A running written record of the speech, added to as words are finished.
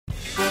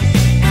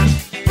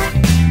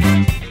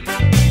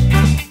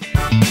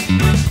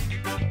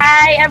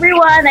Hi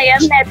everyone, I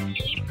am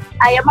Nettie.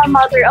 I am a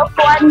mother of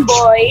one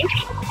boy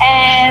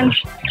and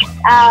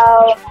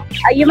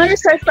a human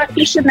resource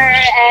practitioner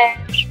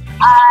and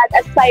an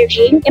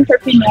aspiring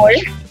entrepreneur.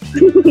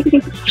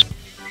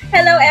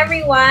 Hello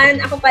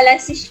everyone! Ako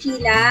pala si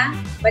Sheila,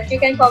 but you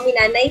can call me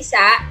Nanay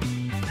Sa.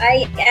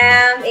 I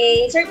am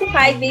a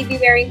certified baby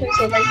wearing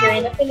consultant here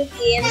in the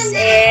Philippines,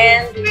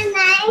 and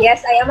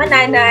yes, I am a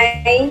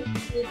nanay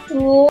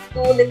to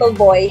two little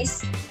boys.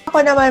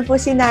 Ako naman po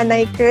si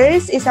Nanay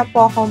Kers, isa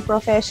po akong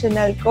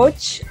professional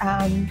coach,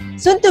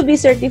 soon to be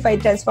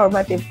certified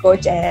transformative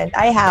coach, and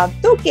I have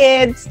 2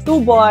 kids,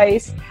 2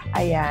 boys.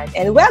 Ayan.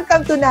 And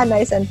welcome to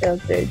Nanays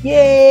Unfiltered.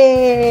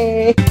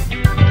 Yay!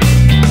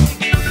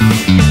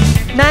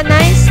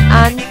 Nanays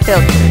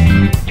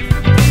Unfiltered.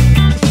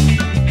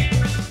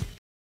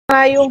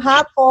 Ngayong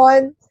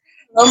hapon.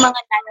 O mga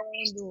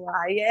nanay.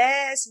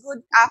 Yes,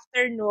 good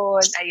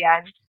afternoon.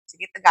 Ayan.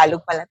 Sige,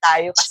 Tagalog pala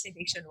tayo kasi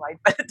nationwide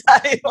pala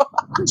tayo.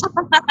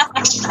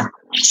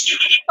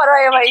 Para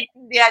ay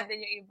maintindihan din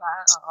yung iba.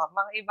 Oo,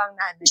 mga ibang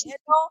nanay.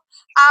 Ito,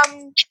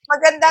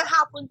 magandang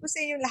hapon po sa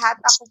inyo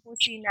lahat. Ako po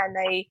si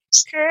Nanay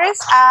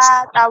Kers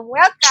at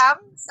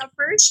welcome sa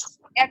first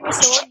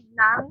episode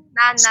ng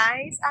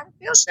Nanays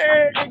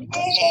Unfiltered.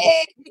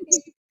 Yay!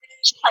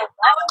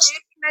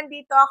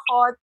 Nandito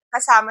ako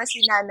kasama si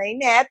Nanay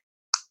Net.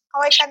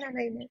 Kaway ka,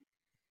 Nanay Net.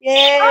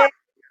 Yay!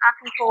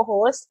 Aking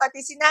co-host,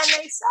 pati si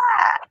Nanay Sa.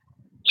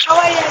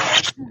 Kawayan.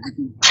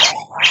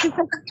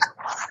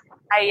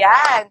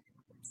 Ayan.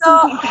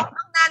 So,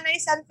 ang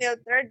Nanays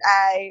Unfiltered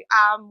ay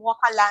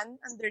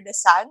wakalan under the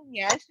sun.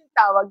 Yan, yung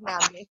tawag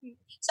namin.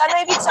 So,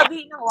 ano ibig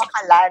sabihin ng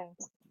wakalan?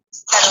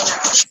 Tanong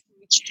na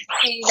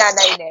si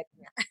Nanay Net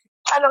niya.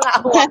 Ano nga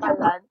ang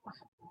wakalan?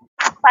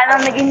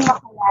 Paano naging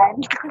makalan?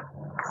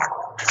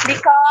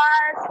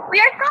 Because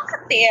we are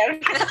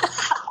talkative.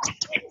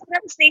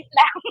 Not safe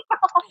lang.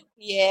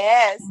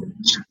 Yes.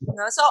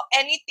 No, so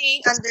anything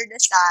under the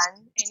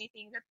sun,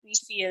 anything that we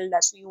feel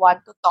that we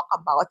want to talk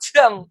about,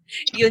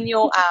 yun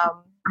yung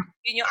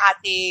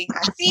ating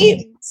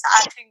theme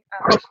sa ating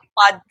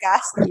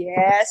podcast.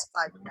 Yes,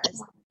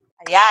 podcast.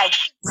 Ayan.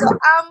 So,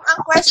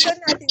 ang question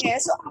natin ngayon,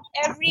 so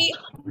every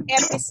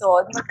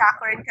episode,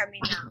 magkakaroon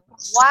kami ng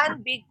one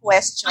big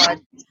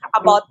question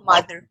about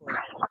motherhood.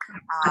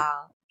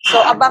 So,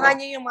 abangan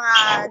nyo yung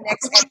mga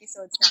next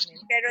episodes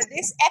namin. Pero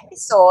this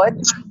episode,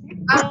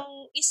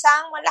 ang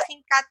isang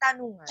malaking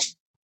katanungan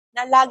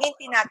na laging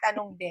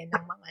tinatanong din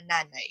ng mga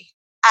nanay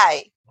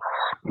ay,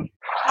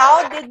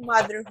 how did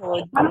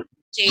motherhood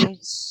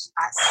change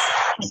us?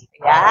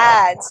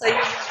 Ayan. So,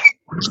 yun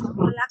yung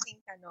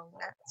malaking tanong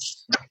na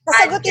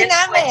sasagutin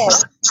namin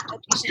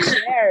at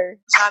i-share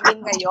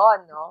namin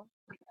ngayon, no?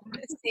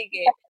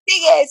 Sige.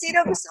 Sige,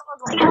 sino gusto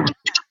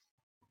mag-umpisa?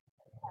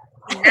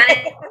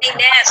 Nanay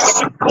Net.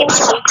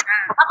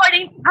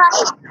 According to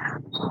height.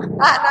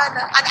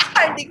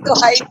 According to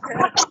height.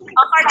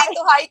 According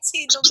to height,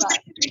 sino ba?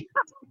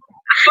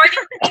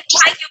 According to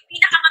height, yung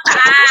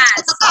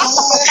pinakamataas.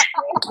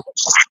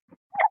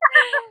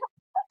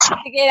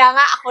 Sige na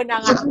nga, ako na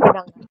nga.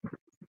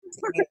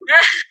 Sige.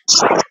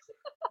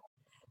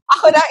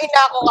 Ako na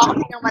ako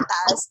ng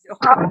mataas.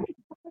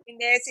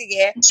 Hindi,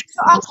 sige. So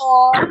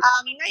ako,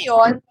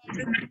 ngayon,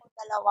 meron ako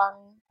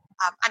dalawang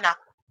anak.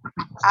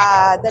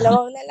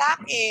 Dalawang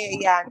lalaki.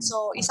 Yan.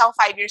 So, isang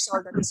 5 years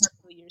old at isang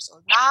 2 years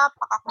old.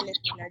 Napakakulit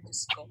nila,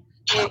 Diyos ko.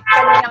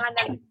 Kanina nga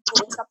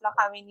nag-uusap lang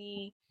kami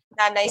ni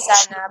Nanay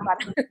Sana.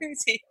 Parang,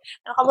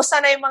 kamusta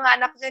na yung mga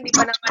anak niya? Hindi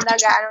pa naman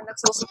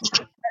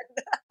nagsusunod.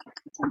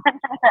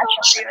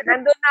 Ayun,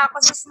 nandun na ako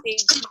sa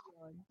stage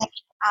yun.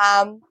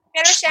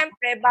 Pero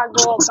syempre,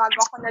 bago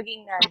ako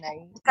naging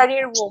nanay,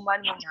 career woman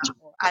muna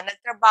ako.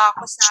 Nagtrabaho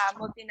ako sa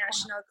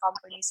multinational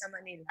company sa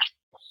Manila.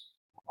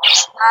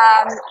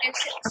 And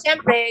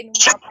syempre, nung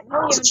mga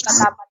panahon yun,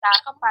 bata-bata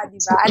ka pa, di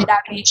ba?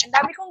 Ang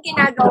dami kong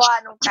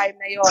ginagawa nung time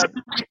na yun.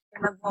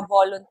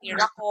 Nag-volunteer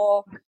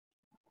ako,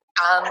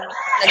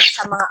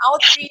 sa mga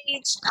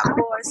outreach,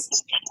 tapos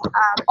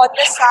on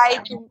the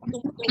side,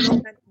 tumutulong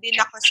din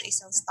ako sa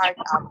isang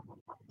startup.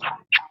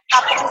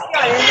 Tapos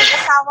yun,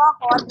 nag-asawa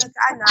ko at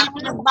nagkaanak,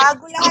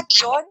 nagbago lahat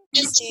yun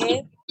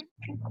kasi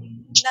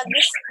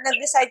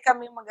nag-decide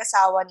kami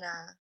mag-asawa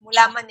na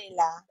mula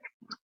Manila,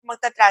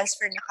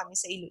 magta-transfer na kami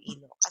sa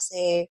Iloilo.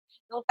 Kasi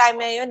nung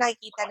time na yun,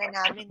 nakikita na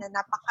namin na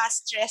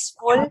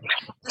napaka-stressful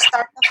to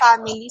start a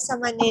family sa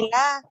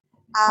Manila.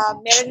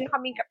 Meron din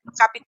kaming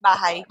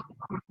kapitbahay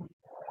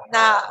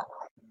na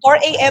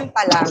 4 a.m.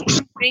 pa lang,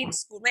 grade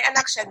school. May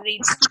anak siya,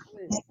 grade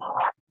school.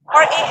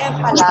 4 a.m.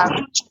 pa lang,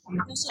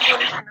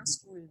 susunod na ng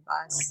school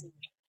bus.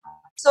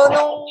 So,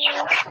 nung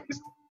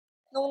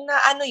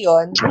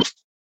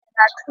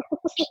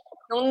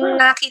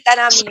nakita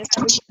namin yung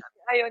sabi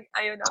namin,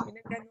 ayaw namin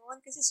na gano'n.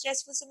 Kasi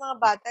stressful sa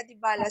mga bata, di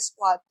ba, alas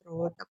 4,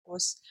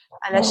 tapos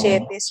alas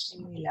 7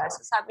 school nila.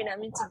 So sabi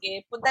namin,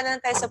 sige, punta na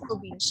lang tayo sa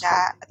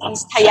probinsya. At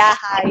least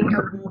hayahay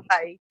ang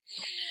buhay.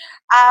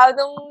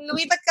 Nung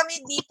lumipat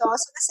kami dito,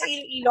 so nasa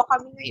Iloilo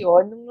kami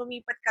ngayon, nung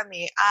lumipat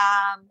kami,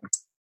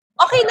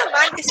 okay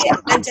naman kasi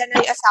nandyan na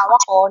yung asawa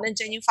ko,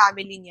 nandyan yung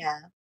family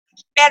niya.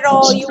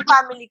 Pero yung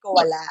family ko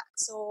wala.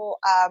 So,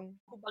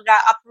 kumbaga,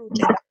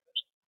 uprooted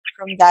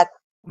from that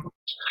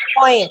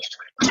point.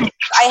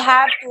 I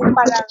have to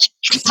parang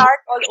start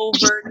all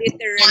over,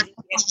 literally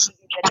and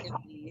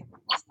figuratively.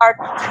 Start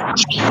all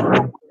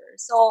over.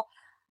 So,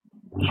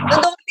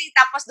 nung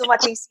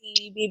dumating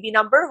si baby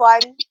number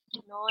 1,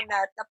 no,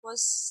 na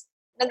tapos,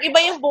 nag-iba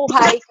yung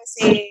buhay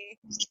kasi,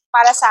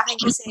 para sa akin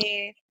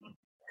kasi,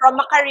 from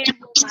a career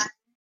woman,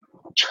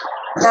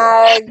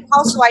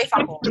 nag-housewife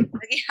ako.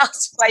 Naging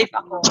housewife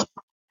ako.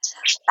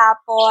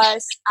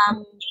 Tapos,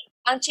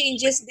 ang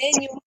changes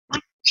din,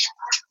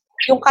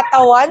 yung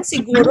katawan,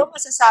 siguro,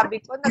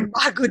 masasabi ko,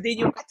 nagbago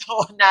din yung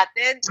katawan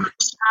natin.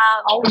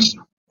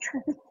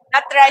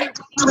 Na-try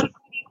ko,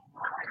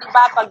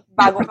 diba, pag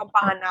bago kang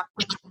panganak,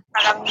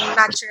 parang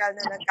natural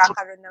na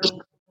nagkakaroon ng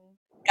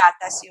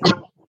gatas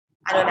yung,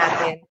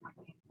 natin,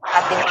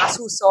 ating mga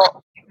suso.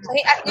 So,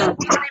 at yung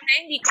time na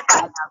hindi ko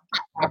pa alam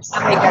na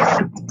may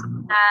ganun,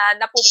 na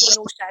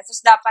napupuno siya. So,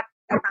 dapat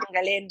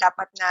tatanggalin,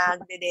 dapat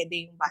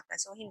nagdedede yung bata.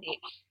 So, hindi.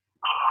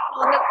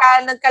 So,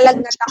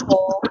 nagkalagnat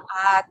ako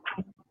at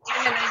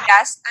yun na ng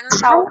gas. Anong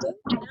tawag doon?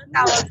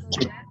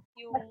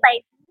 Yung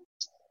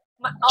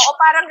oo,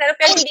 parang gano'n.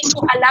 Pero hindi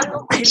ko alam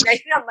nung time na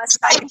yun na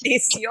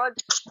mastitis yun.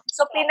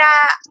 So,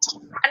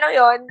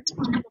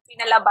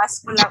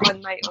 pinalabas ko lang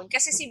on my own.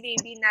 Kasi si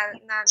baby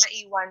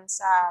naiwan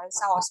sa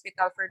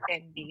hospital for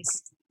 10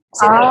 days.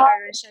 Kasi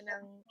nagkaroon siya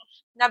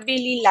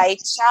nabili light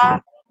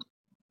siya.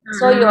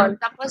 So, yun.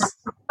 Tapos,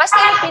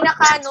 basta yung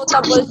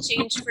pinaka-notable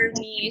change for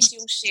me is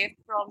yung shift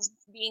from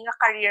being a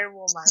career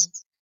woman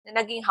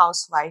na naging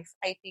housewife.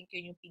 I think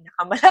yun yung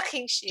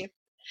pinakamalaking shift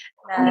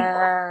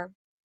na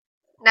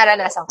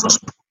naranasan ko.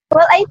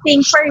 Well, I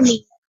think for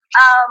me,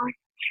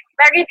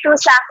 very true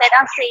sa akin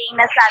ang saying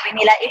na sabi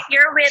nila, if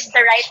you're with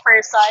the right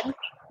person,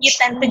 you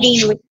tend to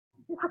gain weight.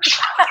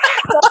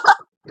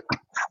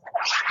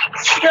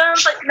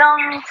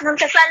 Nung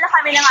kasal na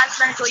kami ng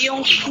husband ko,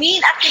 yung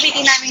main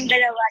activity namin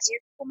dalawa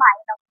is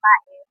kumain.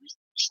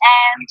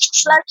 And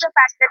plus the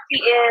fact that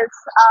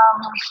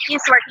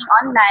he's working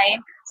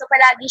online, so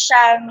palagi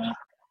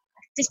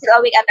he's still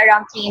awake at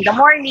around 3 in the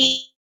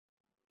morning.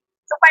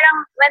 So parang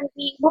when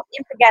we moved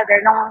in together,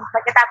 nung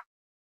pagkatapos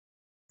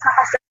ng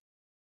kasal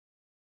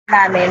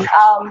namin,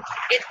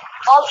 it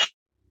all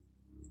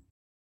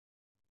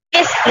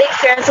the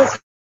experiences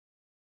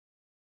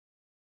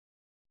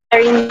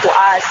very new to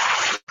us.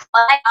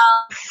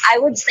 I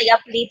would stay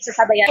up late sa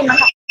sabayan.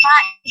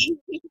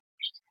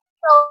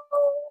 So,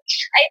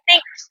 I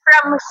think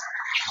from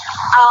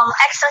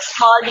extra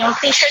small, yung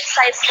t-shirt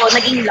size ko,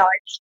 naging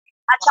large.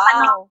 At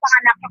saka nung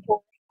panganak ako,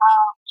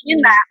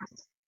 yun na,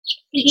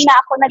 hindi na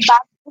ako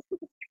nagbago.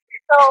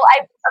 So, I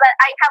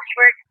have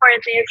worked for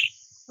this,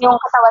 yung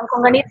katawan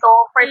kong ganito,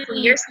 for 2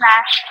 years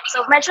na.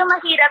 So, medyo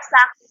mahirap sa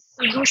akin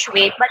to lose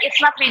weight, but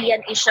it's not really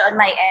an issue on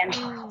my end.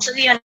 So,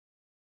 yun,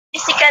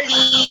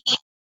 physically,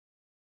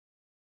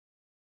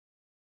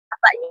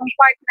 yung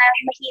part na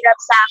mahirap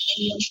sa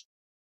akin,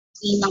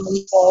 yung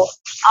ko.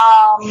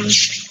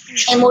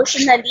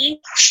 Emotionally,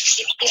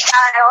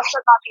 I also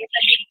noticed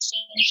a big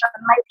change on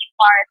my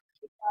part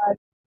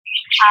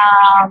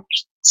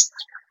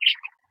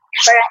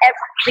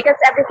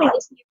because everything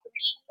is new to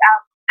me.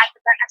 At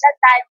that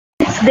time,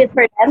 it's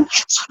different.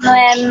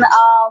 When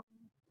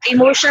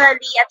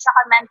emotionally at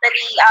saka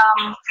mentally,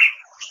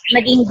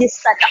 naging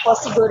distant ako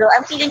siguro.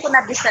 Ang feeling ko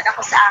na distant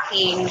ako sa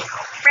aking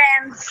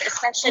friends,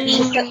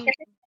 especially kasi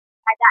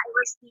I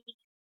was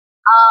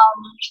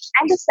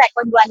I'm the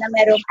second one na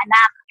merong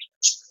anak.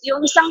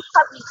 Yung isang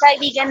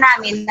kaibigan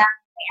namin na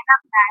may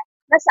anak na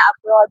nasa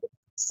abroad.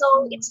 So,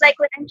 it's like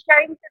when I'm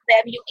sharing to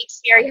them yung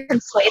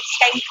experience ko, it's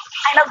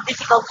kind of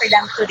difficult for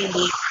them to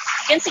relate.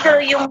 Yun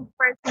siguro yung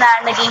first na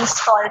naging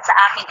stall sa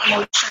akin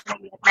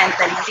emotionally and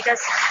mentally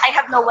because I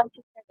have no one to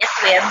share it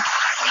with.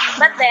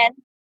 But then,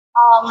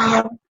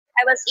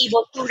 I was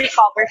able to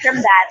recover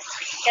from that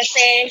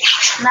kasi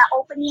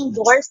na-open yung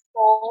doors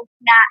ko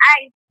na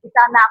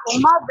isa na akong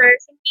mother.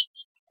 So,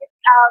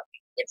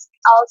 it's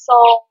also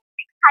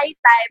high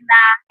time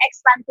na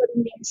expand ko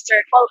rin yung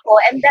circle ko.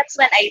 And that's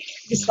when I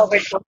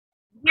discovered ko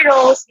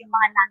heroes, yung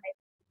mga nanay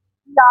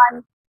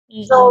done.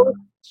 So,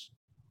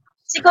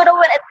 siguro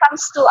when it comes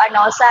to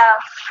sa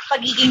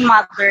pagiging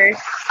mother,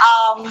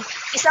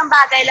 isang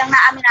bagay lang na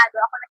aminado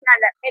ako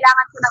na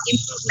kailangan ko ng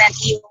improvement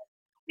yung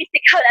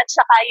physical at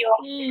saka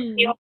yung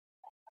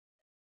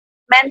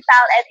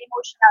mental and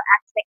emotional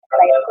aspect of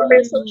life.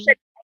 Pero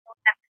socially,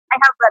 I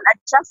have well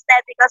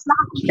adjusted because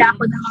nakakita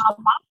ako ng mga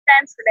mom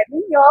friends tulad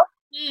ninyo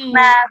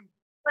na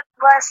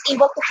was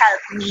able to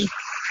help me.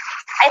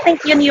 I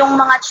think yun yung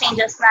mga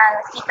changes na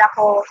nakita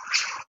ko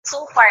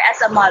so far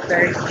as a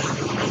mother.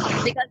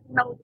 Because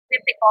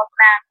difficult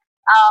na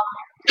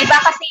iba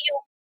kasi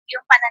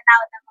yung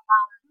pananaw ng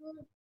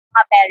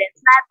mga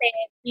parents natin,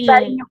 iba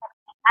rin yung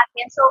pananaw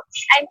natin. So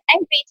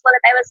I'm grateful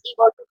that I was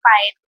able to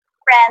find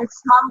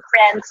mom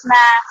friends na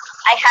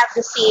I have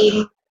the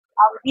same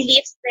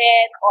beliefs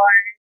din or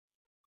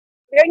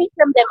learning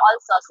from them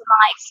also sa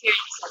mga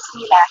experiences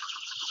nila.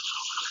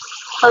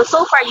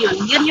 So far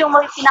yun yung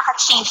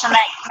pinaka-change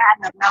na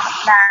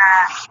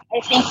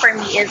I think for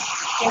me is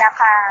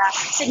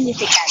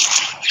pinaka-significant.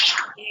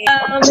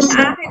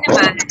 Sa akin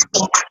naman, kasi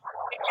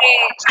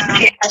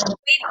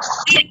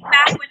way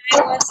back when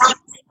I was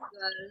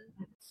single,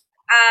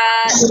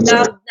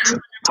 love na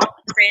ako ng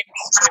mga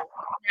friends ko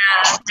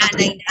na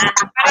nanay na.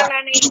 Parang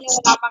nanay na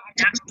wala pang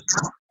anak.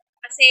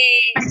 Kasi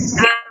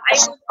I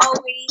would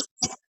always,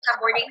 sa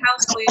boarding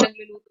house ko yung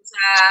nagluluto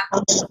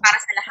para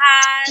sa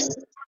lahat.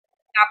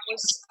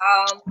 Tapos,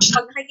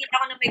 pag nakikita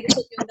ko na may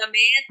gusot yung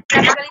damit,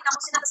 pinagalit ako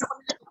sila, tapos ako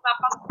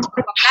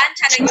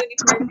nagpaplansya ng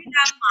uniform nila,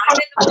 mga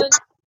ganun.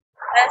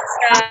 Tapos,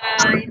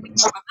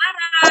 yung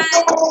pangaral,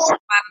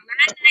 parang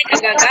nanay,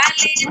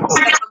 nagagalit,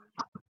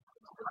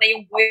 punta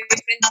yung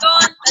boyfriend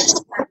doon,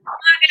 tapos,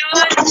 mga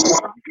ganun.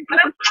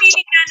 Parang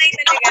feeling nanay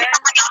talaga.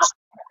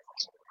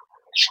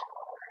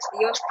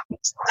 Yun.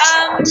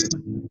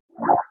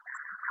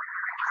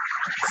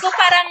 So,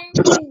 parang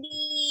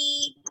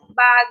hindi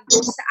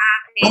bago sa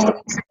akin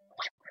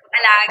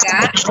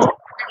alaga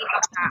ng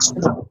ibang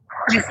tao.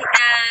 Kasi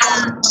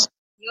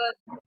yun,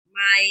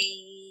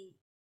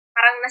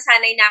 parang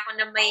nasanay na ako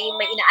na may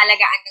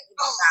inaalagaan ng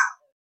ibang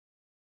tao.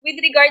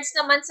 With regards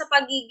naman sa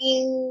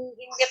pagiging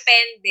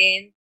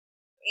independent,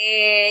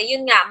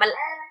 yun nga,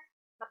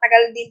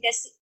 matagal din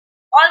kasi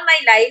all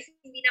my life,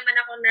 hindi naman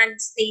ako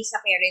nag-stay sa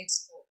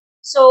parents ko.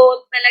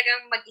 So,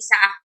 talagang mag-isa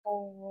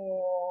ako.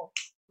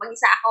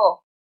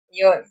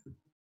 Yun.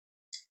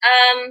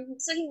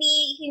 So,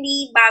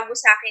 hindi bago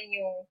sa akin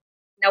yung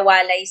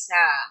nawalay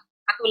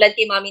katulad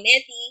kay Mami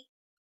Nettie,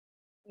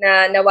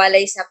 na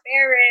nawalay sa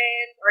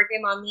parent, or kay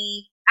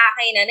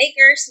kay Nanay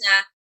Kers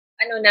na,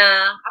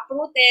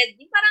 uprooted.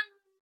 Yung parang,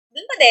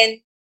 dun pa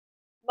din,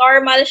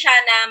 normal siya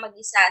na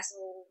mag-isa.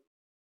 So,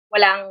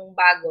 walang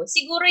bago.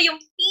 Siguro yung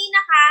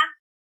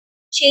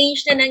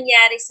pinaka-change na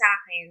nangyari sa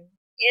akin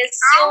is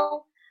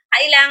yung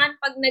kailangan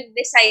pag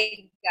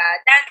nag-decide ka.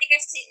 Dati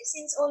kasi,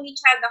 since only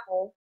child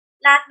ako,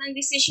 lahat ng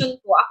decision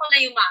ko, ako na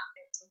yung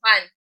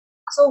ma-appensuhan.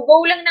 So,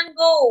 go lang ng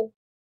go.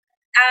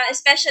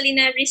 Especially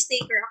na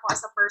risk-taker ako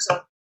as a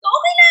person. So,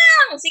 okay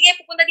lang. Sige,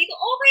 pupunta dito,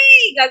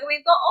 okay.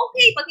 Gagawin ko,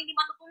 okay. Pag hindi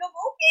matutulog,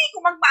 okay.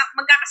 Kung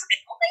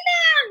magkakasakit, okay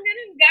lang.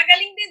 Ganun,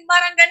 gagaling din.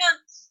 Parang ganun.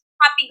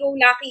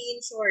 Happy-go-lucky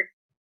in short.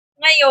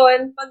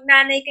 Ngayon, pag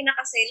nanay ka na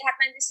kasi, lahat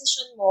ng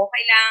decision mo,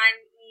 kailangan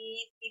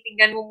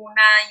titignan mo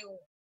muna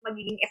yung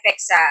magiging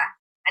effect sa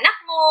anak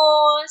mo,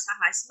 sa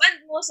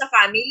husband mo, sa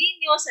family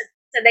niyo, sa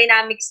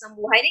dynamics ng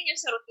buhay ninyo,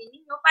 sa routine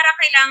ninyo, para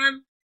kailangan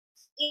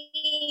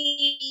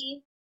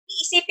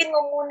iisipin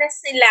mo muna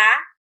sila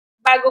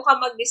bago ka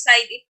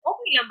mag-decide if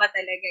okay lang ba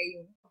talaga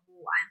yung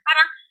kabuuan.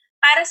 Parang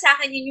para sa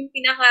akin yun yung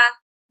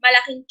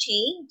malaking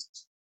change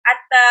at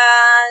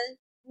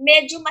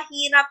medyo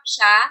mahirap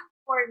siya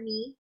for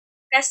me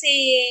kasi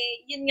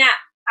yun nga,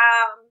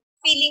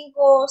 feeling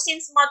ko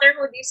since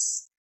motherhood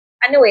is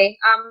sa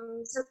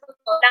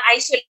totoo lang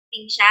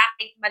isolating siya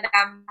kahit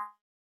madam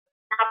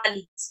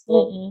nakapaligid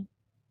ko.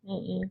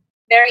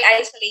 Very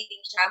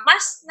isolating siya.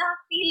 Mas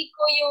na-feel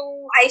ko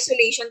yung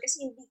isolation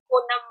kasi hindi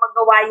ko na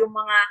magawa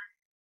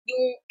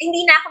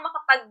hindi na ako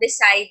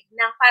makapag-decide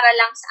na para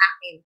lang sa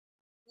akin.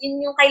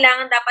 Yun yung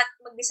kailangan dapat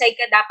mag-decide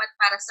ka dapat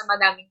para sa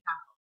madaming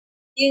tao.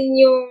 Yun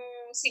yung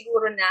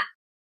siguro na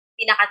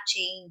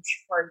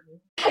pinaka-change for me.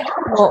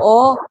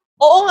 Oo.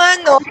 Oo nga,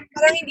 no?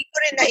 Parang hindi ko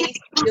rin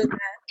naisip yun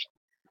na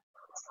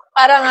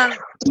parang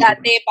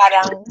dati,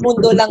 parang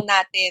mundo lang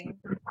natin.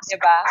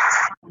 Diba?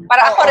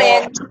 Para ako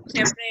rin,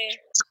 siyempre,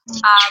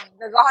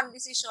 nagawa ng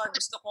desisyon,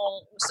 gusto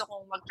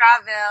kong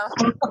mag-travel,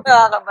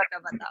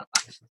 kabata-bata pa.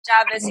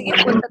 Travel, sige,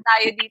 punta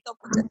tayo dito,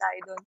 punta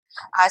tayo doon.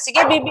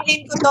 Sige,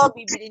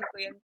 bibilin ko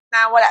yun.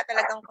 Na wala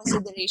talagang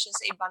consideration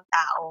sa ibang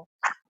tao.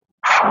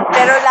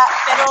 Pero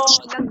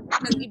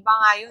nag-iba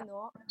nga yun,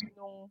 no?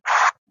 Nung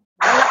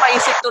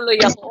napaisip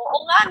tuloy ako, oo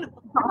nga, no?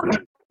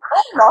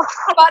 No?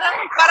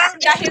 Parang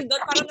dahil doon,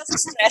 parang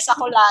nasa-stress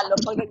ako lalo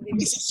pag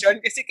nagdedesisyon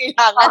kasi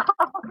kailangan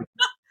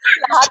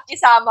lahat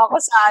isama ko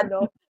sa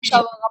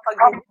mga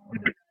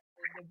pag-desisyon.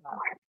 Diba?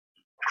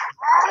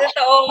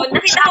 Totoo.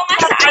 Nakita ko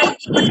nga sa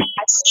IG,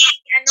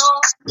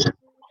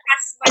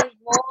 husband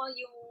mo,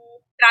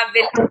 yung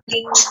travel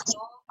booking,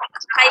 no?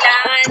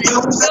 Kailangan,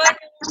 yun,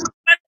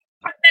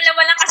 pag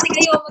dalawa lang kasi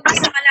kayo,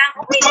 mag-isa ka lang,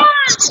 okay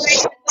lang.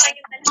 Pwede mo lang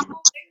yung dalawa mo,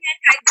 ganyan,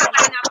 kahit sa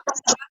kayo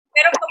napunta.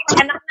 Pero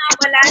pag anak na,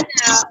 wala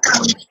na.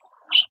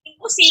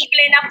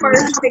 Imposible na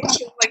perfect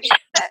yung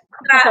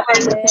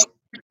mag-travel.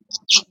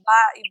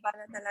 Iba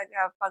na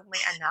talaga pag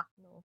may anak,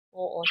 no?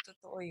 Oo,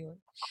 totoo yun.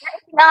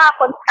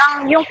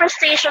 Yung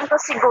frustration ko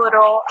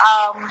siguro,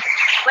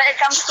 when it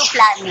comes to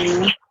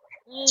planning,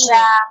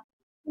 na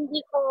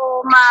hindi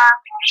ko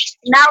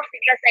now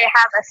because I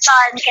have a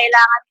son,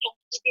 kailangan kong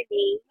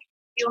i-delay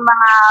yung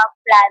mga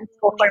plans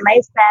ko for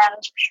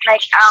myself. Like,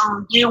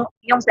 yung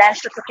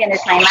plans ko to finish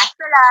my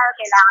masteral,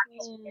 kailangan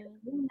kong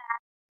muna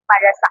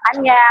para sa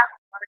kanya,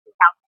 or to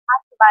help my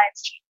husband.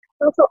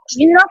 So,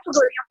 yun lang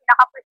siguro yung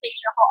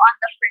pinaka-frustration ko on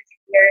the first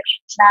year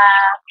na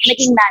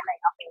naging nanay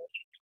ako.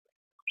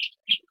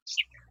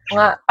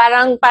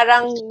 parang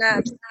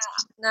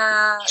na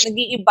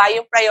nag-iiba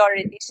yung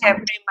priority.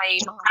 Siyempre, may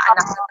mga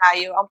anak na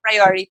tayo. Ang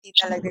priority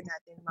talaga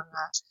natin,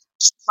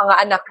 mga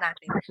anak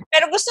natin.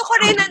 Pero gusto ko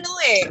rin,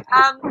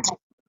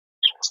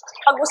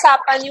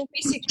 pag-usapan yung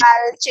physical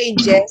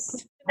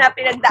changes na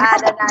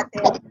pinagdaanan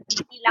natin.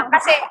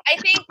 Kasi I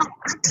think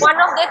one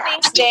of the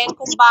things din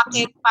kung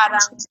bakit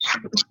parang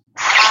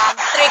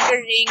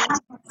triggering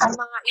sa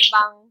mga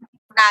ibang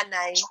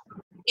nanay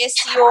is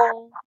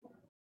yung,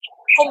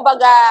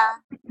 kumbaga,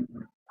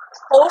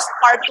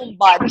 postpartum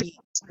body.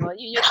 No?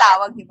 Yun yung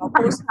tawag, di ba?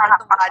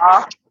 Postpartum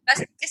body.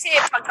 Kasi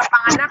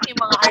pagkapanganak,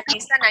 yung mga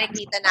artista,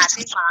 nakikita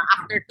natin, mga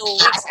after 2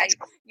 weeks, ay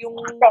yung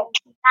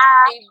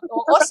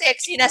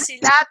sexy na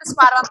sila. Tapos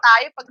parang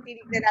tayo, pag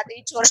tinignan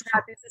natin, itsura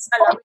natin sa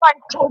salamin.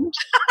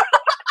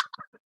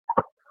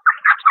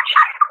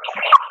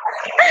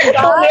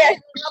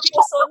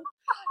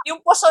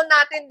 Yung puson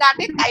natin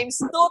dati,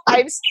 times 2,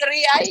 times 3,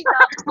 ay,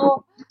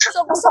 nako.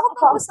 So, gusto ko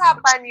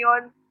pag-usapan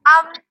yun.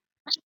 Ano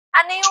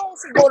yung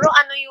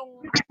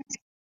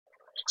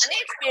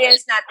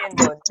experience natin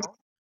doon? No?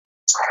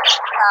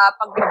 Sa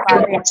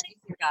pagbabago ng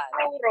physical.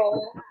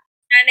 Siguro,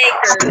 nanay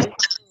girl,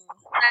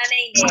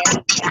 nanay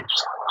net.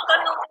 So,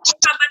 nung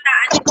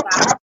kabataan ko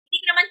pa, hindi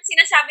ko naman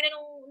sinasabi na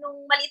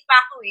nung maliit pa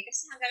ako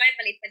kasi hanggang ngayon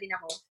maliit pa din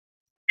ako.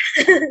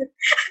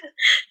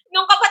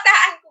 Nung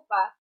kabataan ko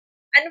pa,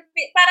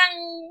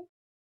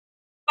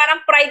 parang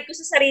pride ko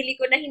sa sarili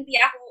ko na hindi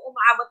ako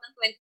umaabot ng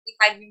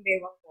 25 yung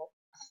bewang ko.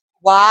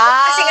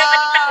 Wow! Kasi nga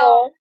maliit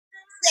ako.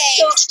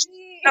 So,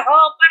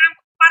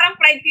 parang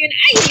pride ko yun,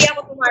 ay, hindi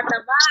ako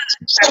tumataba.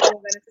 Sabi ko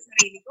gano'n sa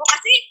sarili ko.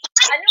 Kasi,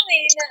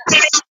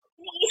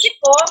 iniisip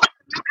ko,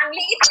 ang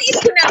liit-liit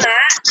ko na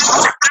nga,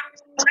 ang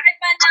laki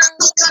pa ng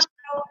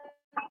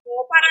katawan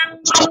ko,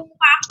 parang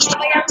mukha ko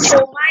kayang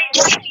sumay.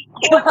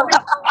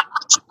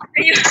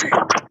 Ayun.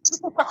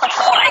 So,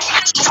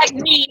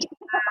 agree.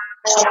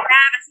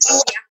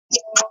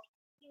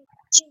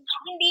 Kasi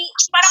hindi,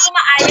 parang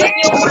umaayon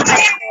yung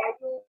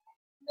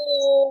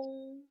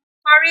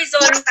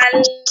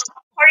horizontal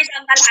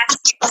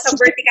aspect sa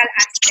vertical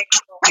aspect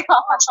ko.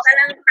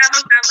 Talagang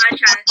tamang-tama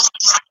siya.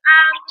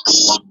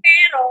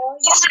 Pero,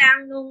 yun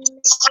lang, nung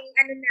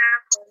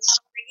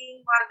naging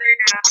mother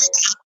na ako,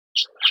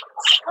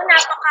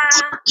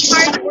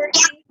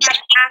 napaka-hardworking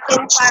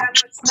akin para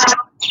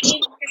mag-stomach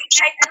feed. Kasi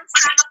kahit anong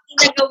stomach feed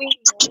na gawin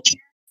mo,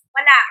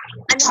 wala.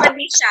 Ano pa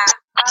din siya,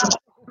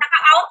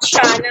 naka-out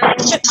siya ng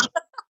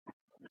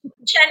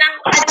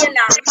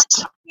lang.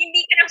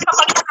 Hindi ka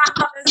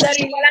nagpapagkakak ng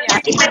sarili niya.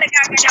 Hindi ka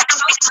nagkaganap.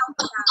 Out siya.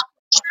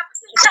 Tapos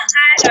nung isang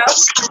araw,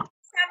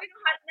 sabi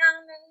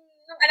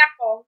ng anak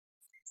ko,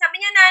 sabi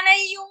niya, nanay,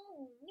 yung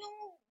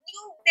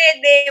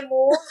dede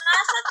mo,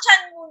 nasa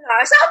tiyan mo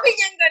na. Sabi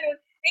niya ganun.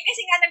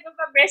 Kasi nga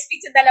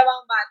nagpapa-breastfeed sa 2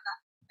 bata.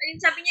 Ayun,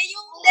 sabi niya,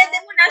 yung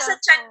dede mo, nasa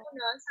tiyan mo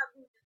na.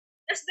 Sabi niya.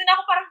 Tapos doon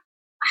ako parang,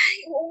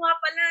 ay, oo nga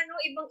pala, no?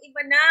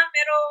 Ibang-iba na.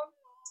 Pero,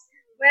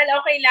 well,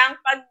 okay lang.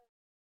 Pag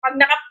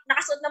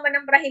nakasuot naman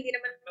ng bra, hindi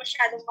naman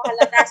masyadong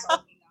mahalata.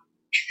 So, okay lang.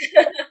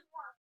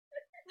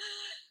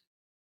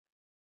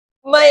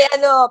 May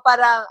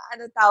parang,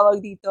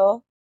 tawag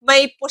dito?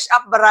 May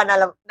push-up bra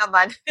na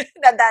naman.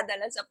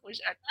 Nadadala sa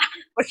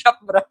push-up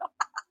bra.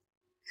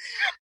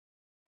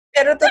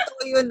 Pero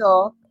totoo yun,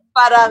 no?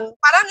 Parang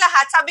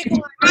lahat. Sabi ko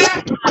nga,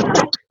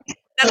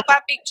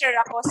 nagpa-picture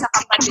ako sa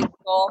kapatid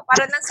ko.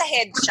 Para lang sa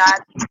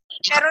headshot.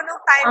 Pero nung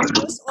time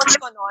suot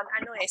ko noon,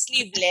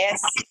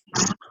 sleeveless.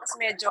 Tapos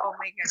medyo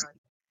may ganun.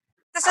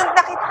 Tapos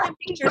nakita ko yung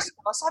pictures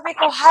ko. Sabi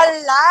ko,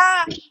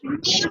 hala!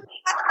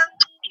 Lahat ng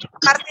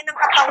parte ng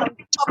katawan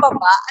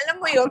pababa. Alam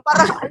mo yun,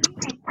 parang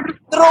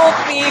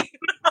droopy.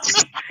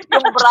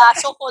 Yung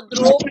braso ko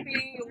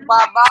droopy. Yung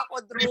baba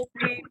ko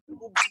droopy.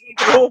 Boobs ko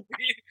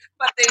droopy.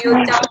 Pati yun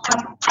dyan.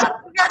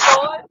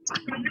 Ganon.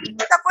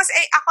 Tapos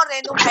ako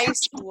rin nung high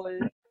school,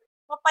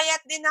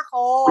 mapayat din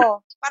ako.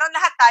 Parang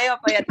lahat tayo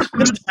mapayat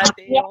ako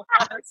dati. Yung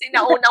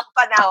sinaunang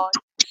panahon.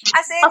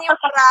 As in, yung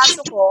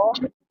braso ko,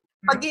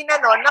 pag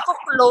ginanon,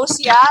 nako-close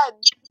yan.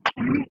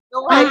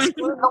 Nung high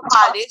school, nung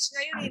college,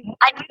 ngayon,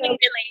 I can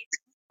relate.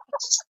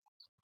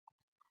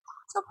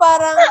 So,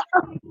 parang,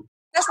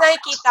 tapos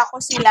nakikita ko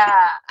sila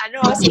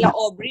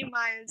Aubrey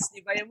Miles,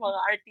 di ba, yung mga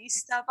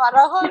artista,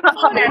 parang,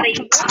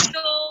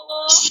 Raimundo.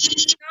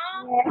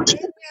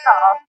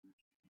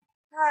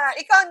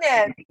 Ikaw,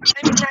 Net.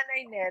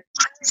 Nanay Net.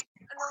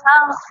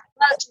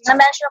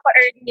 Na-mention ko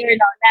earlier,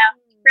 no, na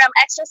from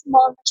extra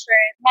small to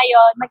short,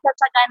 ngayon,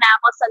 magtatsaga na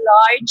ako sa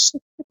large.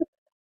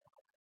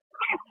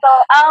 So,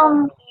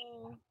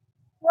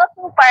 not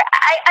too far.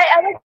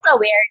 I was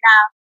aware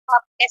na,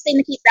 kasi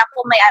nakita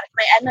ko may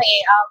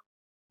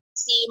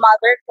si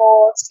mother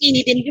ko,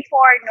 skinny din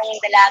before, nung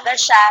dalaga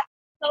siya.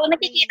 So,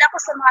 nakikita ko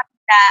sa mga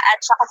tita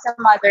at saka sa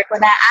mother ko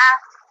na,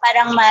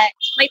 parang may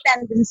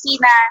tendency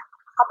na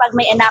kapag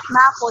may anak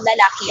na ako,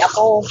 lalaki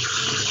ako.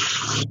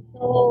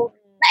 So,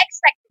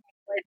 na-expect ko.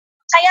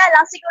 Kaya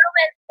lang, siguro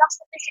when it comes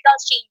to physical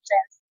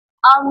changes,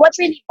 what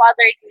really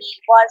bothered me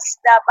was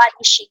the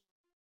body shape.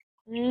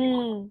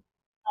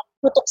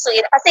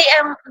 tutuksoin. Kasi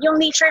yung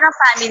nature ng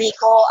family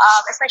ko,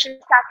 especially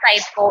sa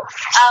side ko,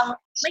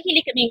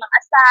 mahilig kaming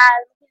mag-asal,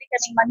 mahilig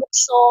kaming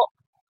manukso.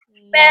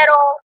 Pero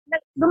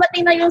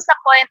dumating na yung sa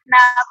point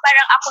na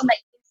parang ako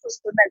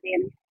na-insulto na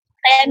din.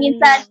 Kaya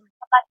minsan,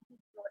 kapag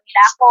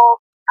nila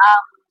ako,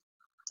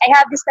 I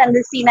have this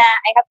tendency na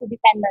I have to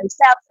defend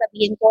myself.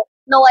 Sabihin ko,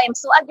 no, I'm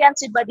so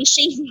against with body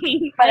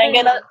shaming. Parang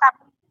gano'n.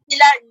 Tapos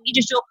nila,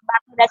 i-joke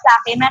back nila sa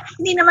akin na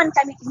hindi naman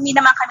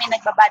kami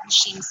nagbabody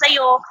shame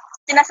sa'yo.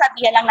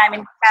 Sinasabihan lang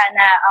namin ka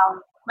na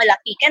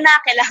malaki ka na,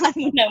 kailangan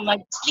mo na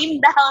mag-slim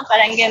down,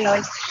 parang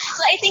gano'n.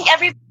 So I think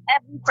every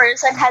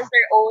person has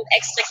their own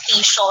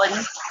expectation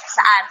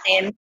sa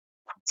atin.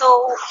 So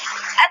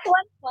at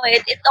one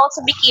point, it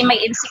also became my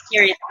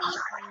insecurity.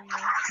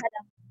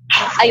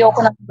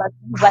 Ayoko na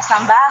bubas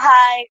ng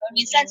bahay. O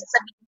minsan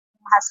sasabihin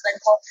ng husband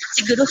ko,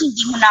 siguro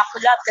hindi mo na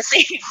ako love kasi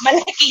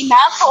malaki na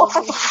ako.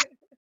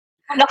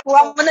 Kung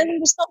nakuha mo na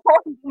yung gusto ko,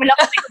 hindi mo na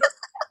ako siguro.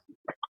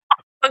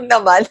 Pag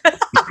naman.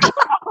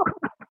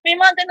 May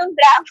mga ganung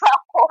drama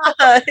ako.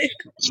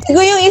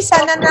 Siguro yung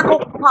isa na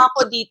nakukuha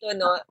ko dito,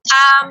 no,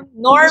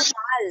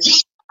 normal.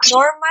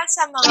 Normal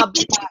sa mga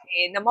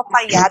babae na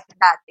mapayat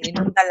dati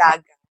nung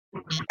dalaga.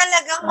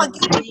 Talagang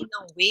mag-gain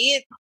ng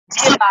weight.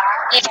 Diba?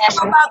 Yes.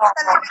 Mabago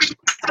talaga yung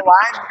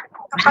katawan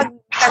kapag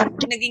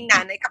naging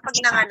nanay, kapag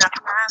nanganak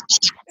na.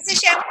 Kasi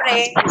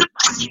syempre,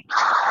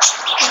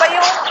 iba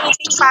yung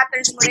eating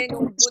patterns mo rin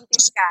nung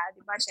buntis ka.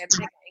 Diba?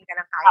 Syempre, kain ka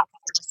ng kain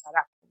kasi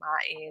masarap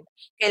kumain.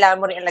 Kailangan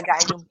mo rin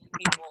alagaan yung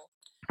baby mo.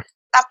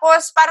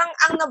 Tapos, parang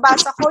ang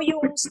nabasa ko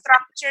yung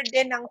structure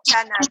din ng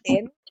tiyan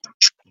natin.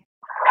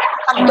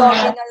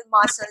 Abdominal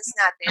muscles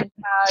natin.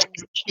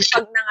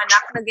 Pag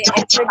nanganak,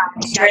 nag-e-expand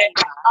siya.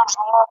 Diba?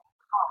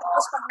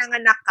 Tapos pag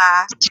nanganak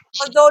ka,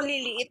 although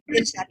liliit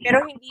din siya,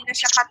 pero hindi na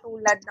siya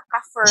katulad na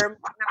ka-firm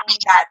ng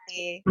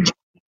dati.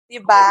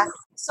 Diba?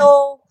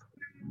 So,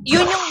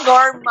 yun yung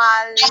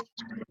normal,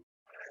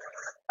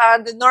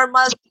 the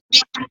normal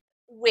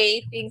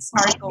way things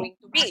are going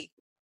to be.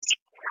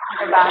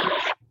 Diba?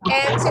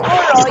 And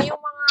siguro, yung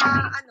mga,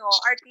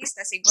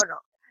 artista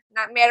siguro,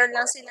 na meron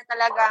lang sila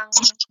talagang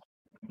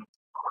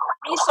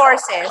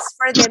resources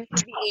for them to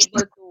be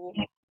able to,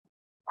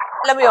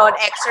 alam mo yun,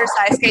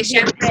 exercise. Kaya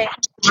syempre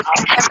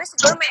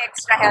siguro may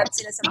extra help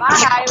sila sa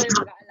bahay, may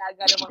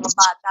mag-aalaga ng mga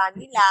bata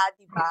nila,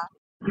 di ba?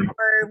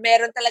 Or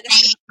meron talaga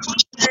silang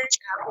teacher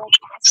na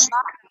pumunta sa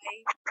bahay.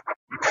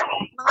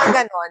 Mga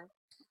ganon.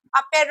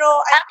 Pero,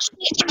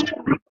 actually,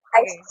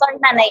 sorry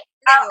nanay,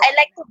 I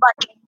like to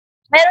body.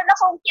 Meron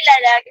akong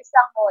kilala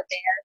isang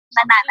model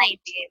na nanay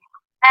din.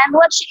 And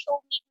what she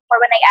told me before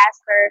when I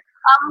asked her,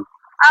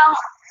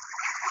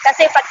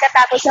 kasi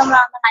pagkatapos ng mga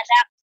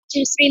anak,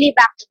 she's really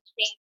back to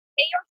shape.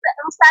 Eh,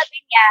 yung sabi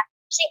niya,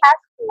 she has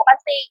to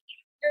kasi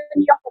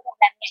yun yung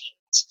kumulan niya eh.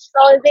 So,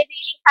 they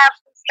really have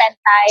to spend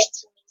time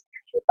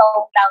to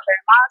tone down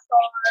their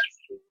muscles,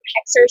 to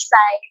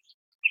exercise.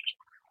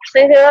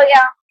 So,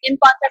 in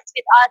contrast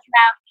with us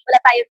na wala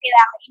tayong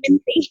kailangan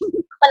i-maintain,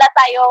 wala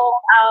tayong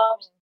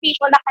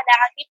people na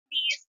kailangan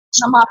i-please,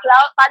 na mga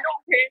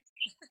followers,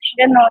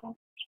 gano'n.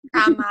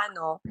 Tama,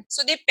 no?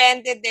 So,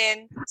 depende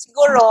din.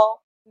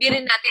 Siguro, hindi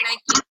rin natin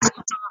nakikita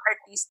yung mga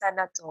artista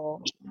na to,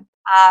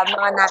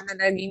 mga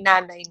naging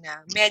nanay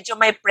na, medyo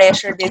may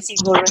pressure din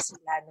siguro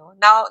sila, no?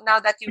 Now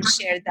that you've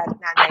shared that,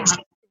 nanay,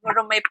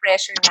 siguro may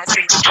pressure na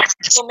sila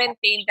to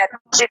maintain that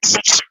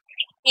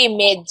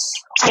image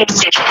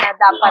na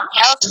dapat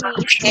healthy,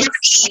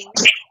 sexy.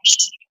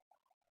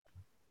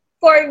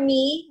 For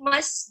me,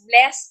 mas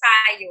blessed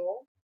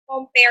tayo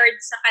compared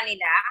sa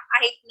kanila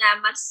kahit na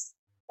mas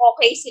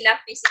okay sila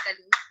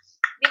physically.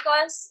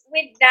 Because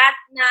with that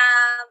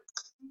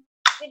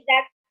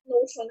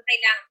notion,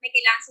 may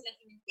kailangan silang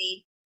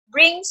i-maintain,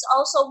 brings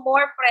also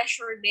more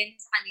pressure din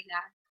sa kanila.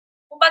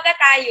 Kumbaga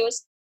tayo,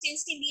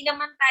 since hindi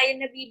naman tayo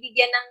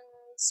nabibigyan ng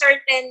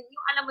certain,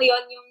 yung alam mo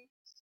yon, yung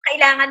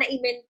kailangan na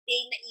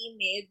i-maintain na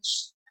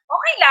image,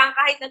 okay lang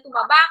kahit na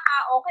tumaba ka,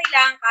 okay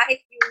lang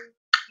kahit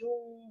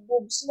yung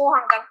boobs mo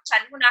hanggang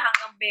tiyan mo na,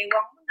 hanggang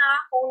bewang mo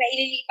na, kung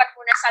naililipat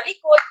mo na sa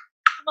likod,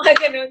 mga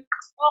ganun.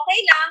 Okay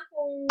lang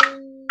kung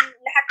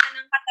lahat na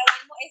ng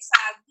katawan mo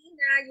saggy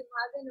na, yung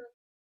mga ganun.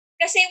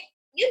 Kasi,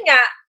 yun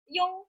nga,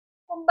 yung,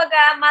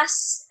 kumbaga,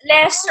 mas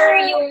lesser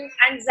yung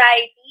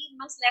anxiety,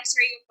 mas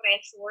lesser yung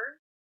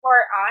pressure for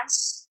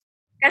us.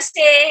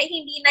 Kasi,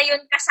 hindi na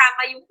yun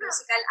kasama yung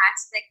physical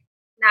aspect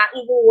na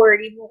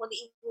i-worry mo,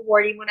 kundi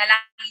i-worry mo na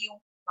lang yung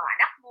mga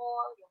anak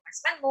mo, yung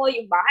husband mo,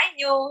 yung bahay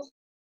nyo,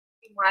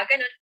 yung mga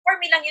ganun. For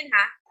me lang yun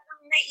ha.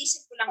 Parang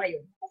naisip ko lang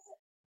ngayon.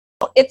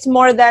 It's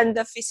more than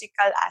the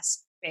physical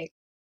aspect.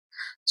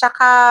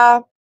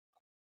 Tsaka,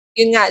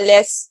 yun nga,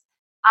 less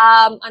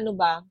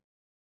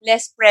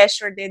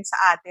pressure din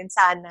sa atin,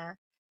 sana.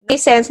 May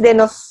sense din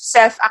of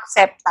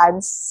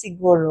self-acceptance,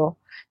 siguro.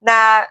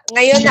 Na,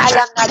 ngayon na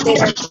alam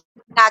natin,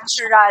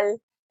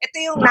 ito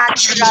yung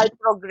natural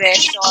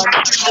progression of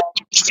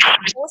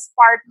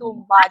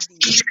postpartum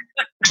body.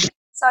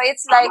 So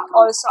it's like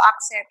also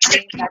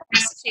accepting that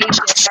these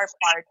changes are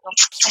part of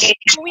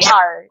who we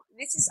are.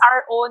 This is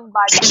our own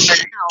body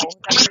now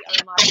that we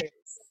are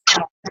mothers.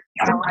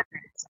 No?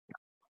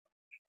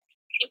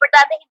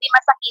 Importante hindi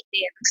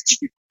masakitin.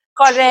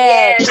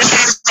 Correct.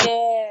 Yes.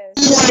 Yes.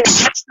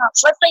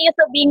 What's the use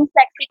of being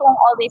sexy kung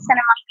always ka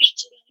namang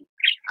quickly?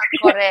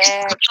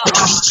 Correct.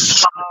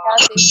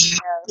 Health is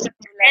health.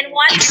 And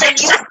what's the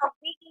use of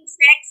being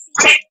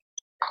sexy?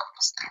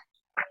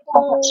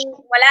 Kung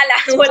wala na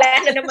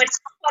naman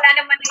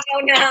ikaw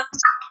na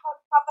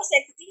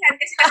papasexihan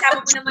kasi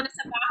kasama mo naman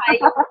sa bahay.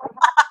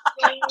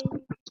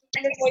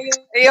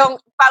 Yung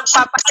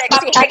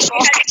pagpapasexihan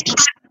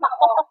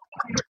mo.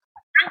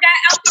 Ang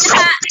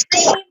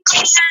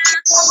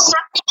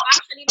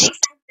actually may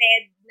isang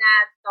TED na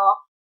talk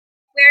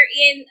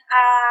wherein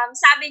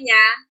sabi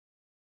niya,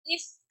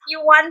 if you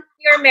want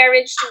your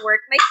marriage to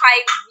work, may 5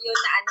 yun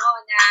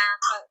na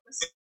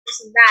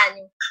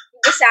masusundan.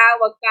 Yung isa,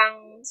 wag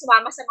kang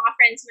sumama sa mga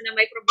friends mo na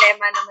may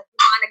problema na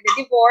mga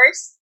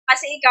nagde-divorce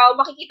kasi ikaw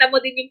makikita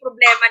mo din yung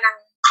problema ng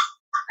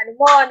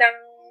ng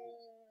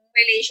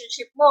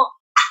relationship mo.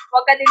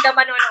 Wag ka din na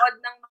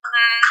manonood ng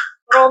mga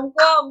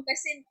rom-com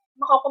kasi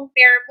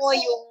mako-compare mo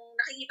yung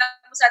nakikita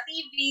mo sa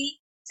TV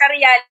sa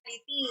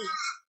reality.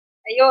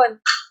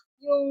 Ayun.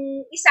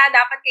 Yung isa,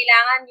 dapat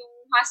kailangan yung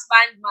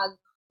husband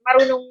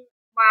marunong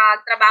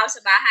magtrabaho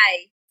sa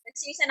bahay.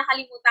 Kasi yung isa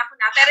nakalimutan ko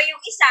na. Pero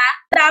yung isa,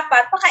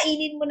 dapat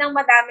pakainin mo ng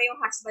madami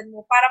yung husband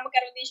mo para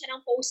magkaroon din siya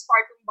ng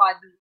postpartum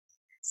body.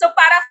 So,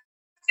 para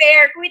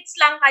fair, quits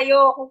lang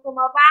kayo. Kung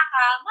tumaba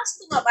ka, mas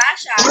tumaba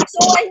siya. So,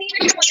 hindi na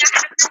siya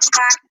maghahanap ng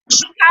iba.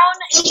 Ikaw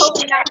na ikaw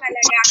lang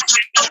talaga. Kasi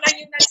ikaw lang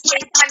yung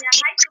nag-stay sa kanya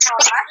kahit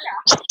tumaba siya.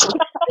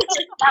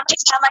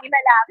 Tama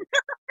na lang.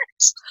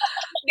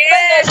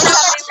 Yes,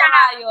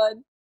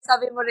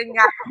 sabi mo rin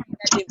nga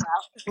kanina, di ba?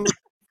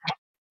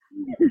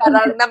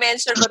 Parang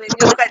na-mention mo rin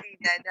yung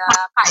kanina na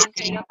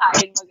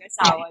kain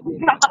mag-asawa din.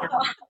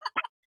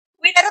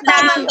 Pero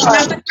tama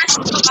doon.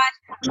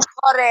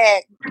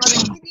 Correct.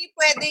 Hindi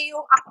pwede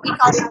yung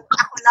ikaw lang,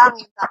 ako lang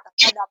yung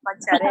tatapos. Dapat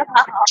siya rin.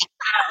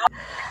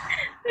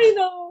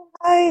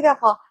 Ay,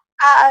 nako.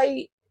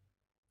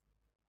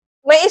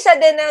 May isa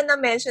din na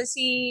na-mention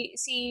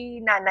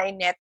si Nanay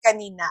Net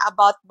kanina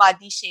about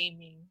body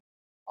shaming.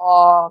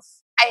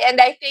 And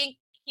I think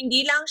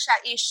hindi lang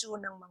siya issue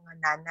ng mga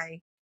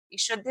nanay.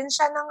 Issue din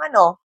siya ng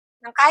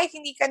kahit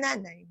hindi ka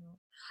nanay. No?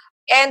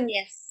 And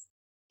yes.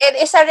 And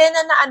isa rin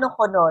na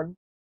ko nun,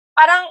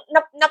 parang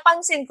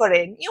napansin ko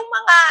rin, yung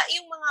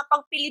mga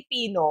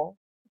pang-Pilipino,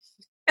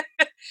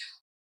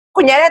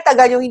 kunyari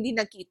tagal yung hindi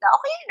nagkita,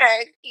 okay na,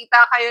 kita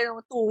kayo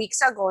ng 2 weeks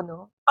ago,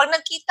 no? Pag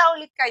nagkita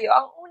ulit kayo,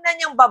 ang una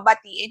niyang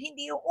babatiin,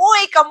 hindi yung,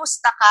 uy,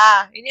 kamusta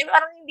ka? Hindi,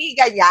 parang hindi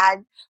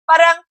ganyan.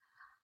 Parang,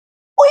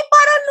 uy,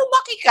 parang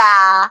lumaki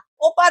ka.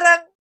 O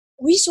parang,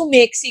 uy,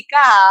 sumeksi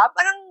ka.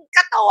 Parang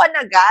katawan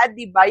agad,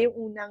 di ba?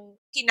 Yung unang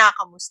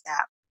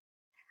kinakamusta.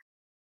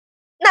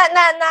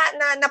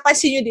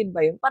 Napansin nyo din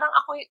ba yun? Parang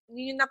ako,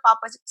 yun yung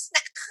napapansin.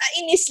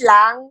 Nakakainis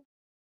lang.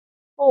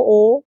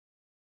 Oo.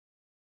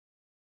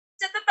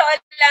 Sa totoo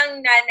lang,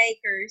 Nanay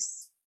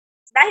Curse,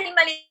 dahil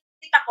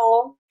maliit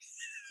ako,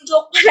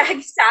 joke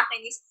palagi sa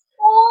akin is,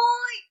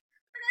 oy,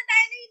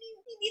 tayo na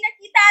hindi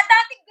nakita.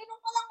 Dati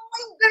ganun ka lang,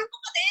 ngayon ganun ka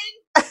pa din.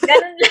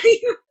 Ganun lang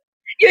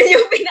yun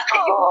yung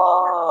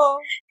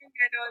yung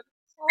ganun.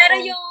 Pero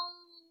yung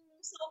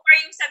super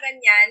yung sa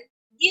ganyan,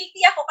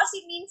 guilty ako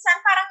kasi minsan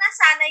parang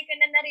nasanay ka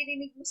na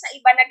naririnig mo sa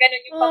iba na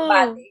ganun yung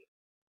pagbati.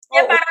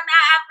 Kaya parang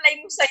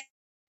na-apply mo sa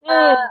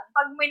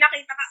pag may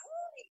nakita ka,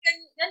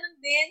 ganun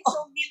din.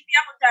 So, guilty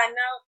ako dyan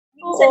na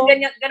minsan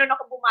ganun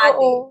ako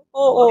bumati.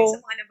 Oo.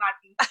 Sa mga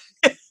nabati.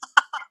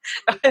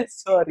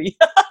 Sorry.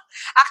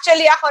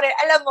 Actually, ako rin,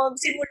 alam mo,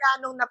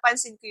 simula nung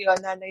napansin ko yun,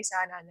 nanay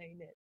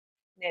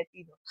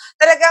Netino.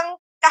 Talagang,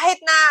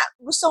 kahit na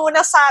gusto mo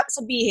na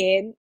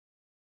sabihin,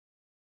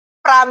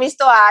 promise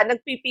to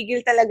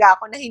nagpipigil talaga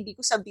ako na hindi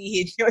ko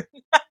sabihin yun.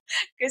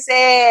 Kasi,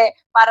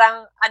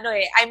 parang,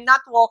 I'm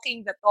not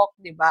walking the talk,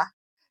 di ba?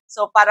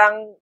 So,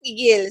 parang,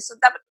 pigil. So,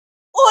 dapat,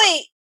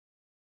 uy!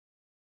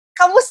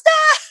 Kamusta?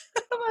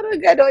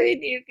 Parang gano'n,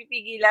 hindi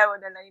pipigilan mo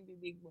na lang yung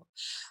bibig mo.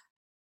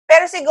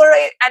 Pero siguro,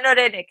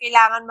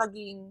 kailangan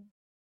maging,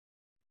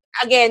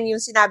 again,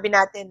 yung sinabi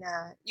natin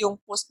na yung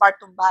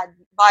postpartum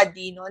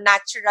body, no,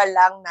 natural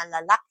lang na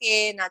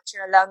lalaki,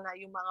 natural lang na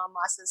yung mga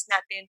muscles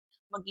natin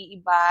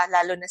mag-iiba,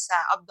 lalo na sa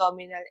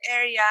abdominal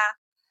area.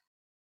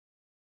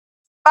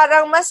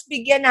 Parang mas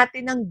bigyan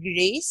natin ng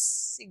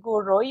grace,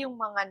 siguro, yung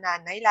mga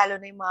nanay, lalo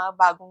na yung mga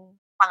bagong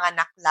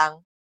panganak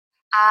lang.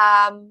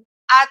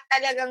 At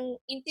talagang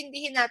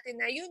intindihin natin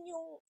na yun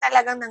yung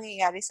talagang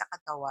nangyayari sa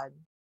katawan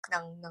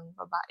ng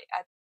babae.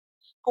 At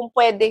kung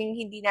pwedeng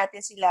hindi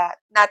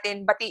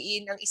natin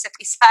batiin ang isa't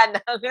isa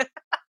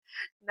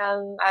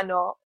ng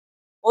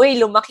uy,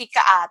 lumaki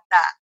ka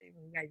ata.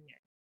 Ganyan.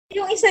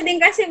 Yung isa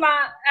din kasi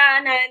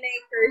Nanay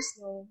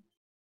Curse, no?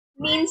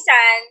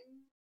 Minsan,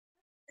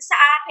 sa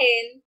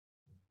akin,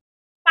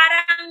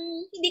 parang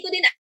hindi ko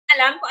din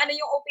alam kung ano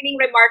yung opening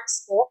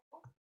remarks ko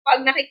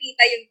pag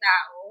nakikita yung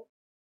tao.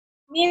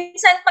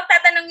 minsan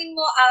pagtatanungin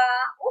mo,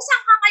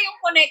 saan ka ngayong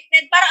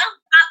connected? Parang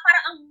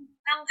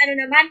ano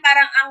naman,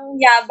 parang ang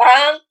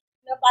yabang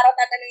na parang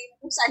tatanungin mo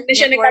kung saan na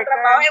siya Networker.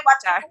 nagtatrabaho. What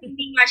Char. if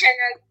hindi nga siya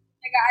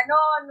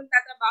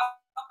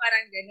nagtatrabaho,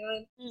 parang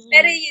ganun. Mhm.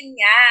 Pero yun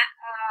nga,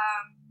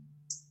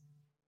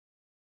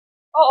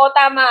 oo,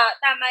 tama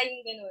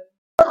yung ganun.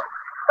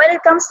 When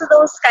it comes to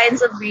those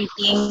kinds of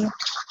greeting,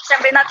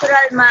 syempre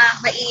natural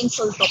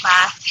ma-i-insulto ka.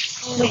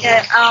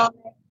 Because,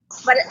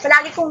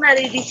 palagi kong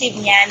nare-receive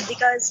niyan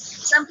because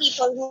some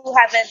people who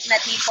haven't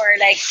met me for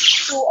like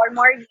 2 or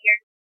more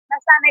years,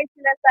 nasanay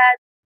sila sa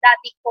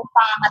dati kong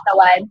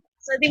pangangatawan.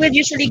 So they would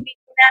usually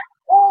greet me na,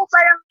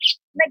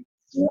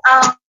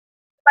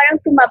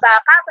 parang tumaba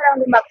ka, parang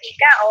lumaki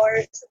ka, or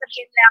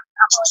sasabihin lang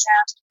ako na,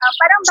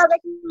 parang bagay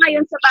ko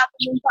ngayon sa bago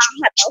mong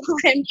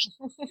pangangatawan.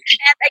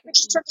 And I could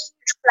usually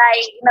reply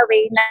in a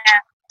way na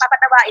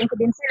papatawain ko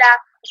din sila.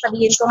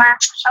 Sabihin ko nga,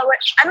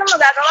 anong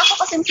magagawa ko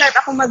kasi sarap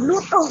ako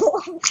magluto.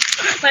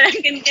 Parang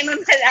ganun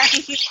na lang.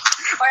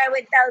 Or I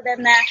would tell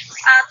them na,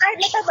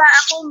 kahit mataba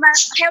ako,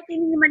 healthy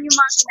naman yung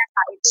mga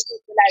kinakain ko.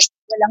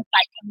 Walang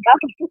fat ang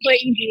bago,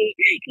 hindi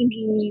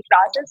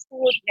processed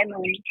food,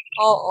 ganun.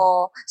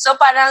 Oo. So,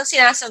 parang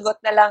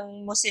sinasagot na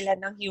lang mo sila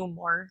ng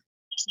humor.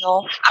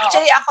 No?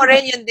 Actually, ako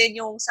rin yun din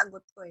yung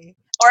sagot ko eh.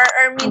 Or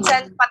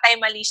minsan,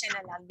 patay mali siya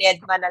na lang. Dead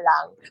man na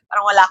lang.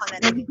 Parang wala ko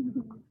narinig.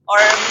 Or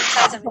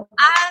minsan sabi,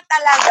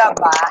 talaga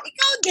ba?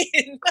 Ikaw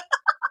din.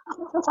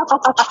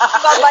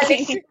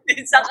 Babalik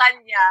din sa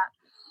kanya.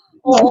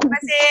 Oo,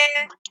 kasi,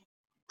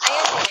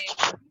 ayun eh.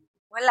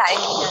 Wala,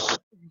 hindi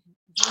natin.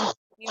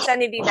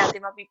 Minsan hindi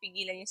natin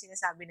mapipigilan yung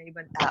sinasabi ng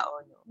ibang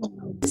tao. No?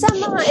 Sa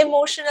mga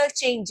emotional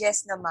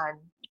changes naman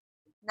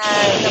na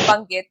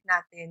nabanggit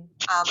natin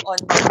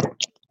online.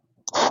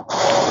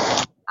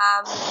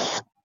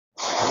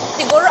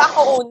 Siguro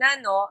ako una,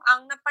 no?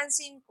 Ang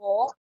napansin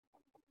ko,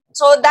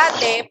 so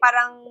dati,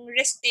 parang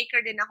risk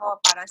taker din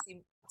ako, parang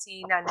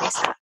si Nanay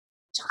Sa.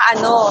 Tsaka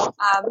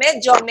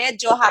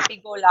medyo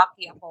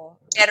happy-go-lucky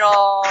ako.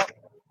 Pero,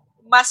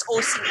 mas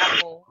OC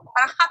ako.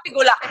 Parang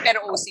happy-go-lucky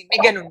pero OC.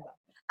 May ganun ba?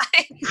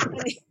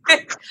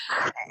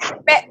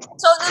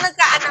 So, nung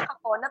nagkaanak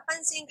ako,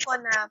 napansin ko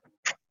na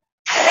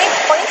may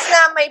points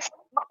na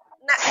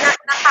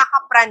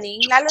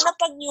nakakapraning, lalo na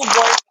pag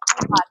newborn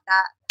ang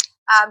bata.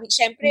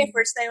 Siyempre,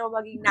 first time mo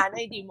maging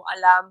nanay, di mo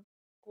alam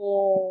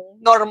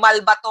kung normal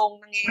ba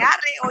tong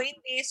nangyayari o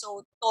hindi.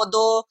 So,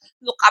 todo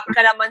look up ka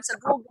naman sa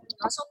Google.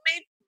 No? So,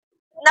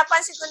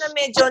 napansin ko na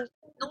medyo,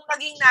 nung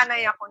naging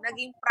nanay ako,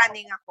 naging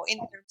praning ako in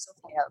terms of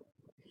health.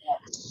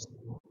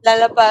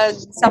 Lalapag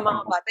sa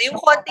mga bata. Yung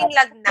konting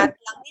lagnat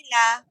lang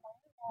nila,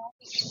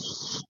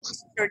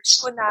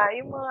 search ko na,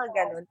 yung mga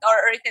ganun.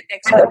 Or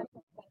ite-text ko na.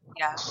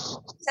 Yeah.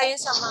 Isa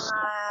yun sa mga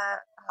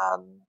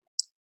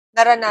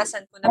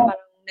naranasan ko na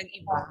parang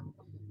nag-iba.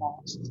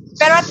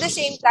 Pero at the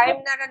same time,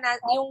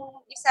 yung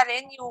isa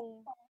rin,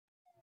 yung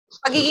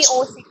pagiging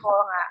OC ko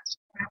nga.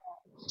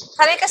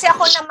 Sanay kasi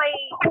ako na may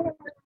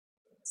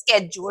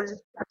schedule.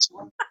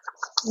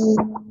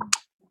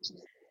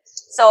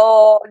 So,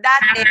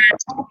 dati,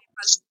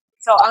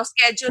 ang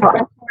schedule ko,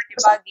 di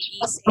ba,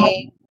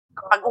 gising.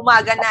 Pag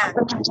umaga na,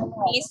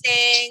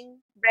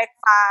 gising,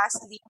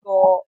 breakfast,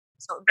 ligo.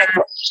 So,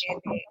 breakfast,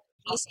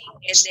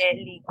 gising,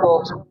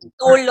 ligo.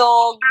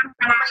 Tulog,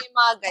 may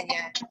mga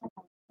ganyan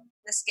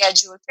na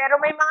schedule. Pero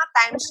may mga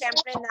times,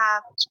 syempre, na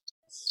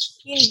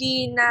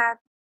hindi na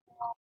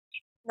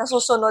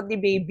nasusunod ni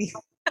baby.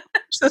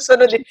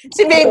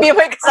 Si baby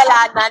may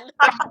kasalanan.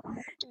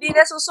 Hindi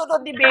na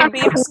susunod ni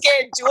baby yung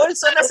schedule.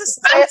 So,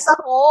 nasa-stress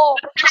ako.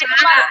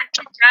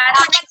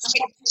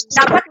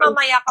 Dapat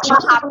mamaya ka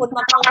pang hapon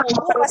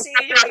magpangpupo kasi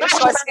yung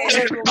usual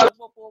schedule mo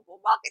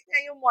magpupupo. Bakit nga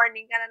yung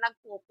morning ka na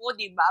nagpupo,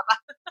 di ba?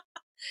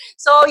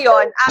 So,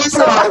 yun.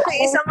 So,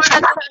 isa mo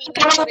na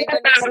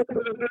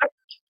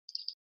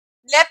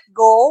let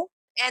go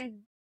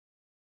and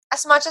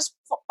as much as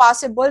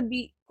possible,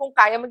 kung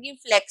kaya, maging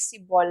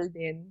flexible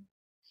din.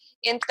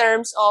 In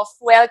terms of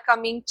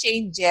welcoming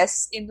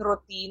changes in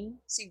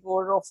routine,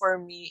 siguro for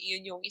me,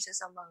 yun yung isa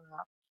sa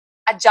mga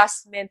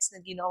adjustments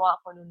na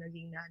ginawa ko nung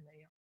naging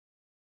nanay ako.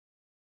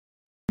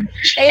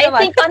 I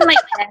think on my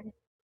end,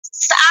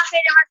 sa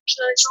akin naman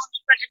siguro,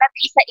 yung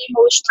pagdating sa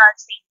emotional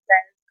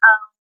stages,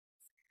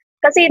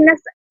 kasi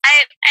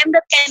I'm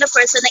that kind of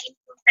person na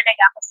influence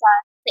talaga ako sa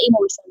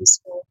emotions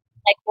ko.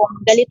 Like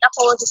kung galit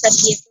ako,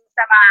 sasabihin ko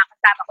sa mga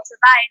kasama ko sa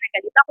bahay na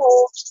galit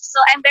ako.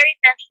 So I'm very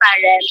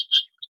transparent.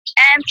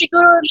 And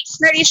siguro,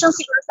 na-reach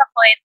siguro sa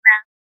point na,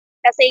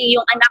 kasi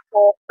yung anak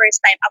ko, first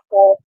time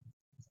ako.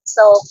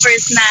 So,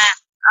 first na,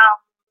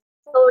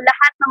 so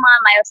lahat ng mga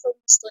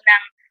milestones gusto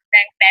ng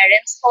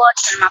parents ko,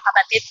 ng mga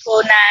kapatid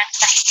ko na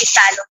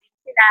nakikisalo din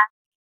sila.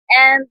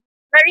 And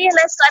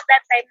na-realize ko at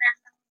that time na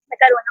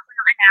nagkaroon ako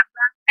ng anak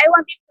na I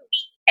want it to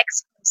be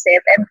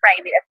exclusive and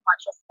private as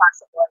much as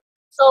possible.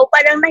 So,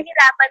 parang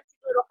nahirapan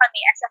siguro kami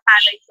as a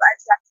family to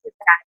adjust with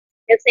that.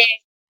 Kasi,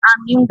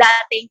 yung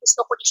dating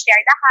gusto ko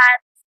i-share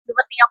lahat,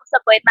 dumating ako sa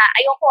point na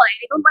ayoko,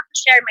 I don't want to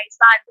share my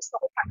son.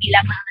 Gusto ko kami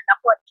lang ng anak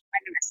ko at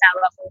ng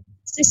asawa ko.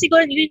 So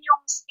siguro yun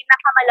yung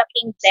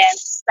pinakamalaking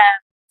dent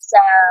sa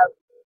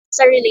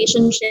sa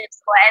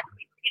relationships ko, and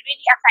it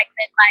really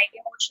affected my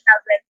emotional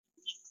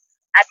well-being.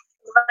 At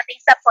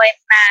dumating sa point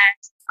na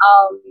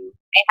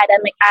I had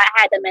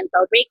a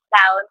mental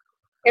breakdown.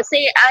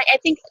 Kasi I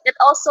think that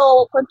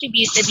also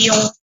contributed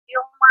yung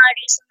mga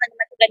reason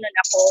na ganun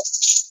ako.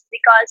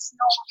 Because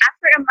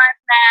after a month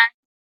na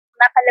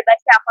nakalabas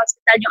sa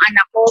hospital yung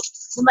anak ko,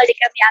 bumalik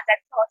kami agad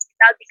sa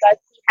hospital because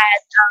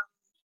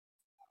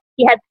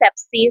he had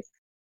sepsis.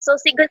 So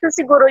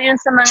siguro yun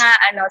sa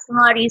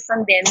mga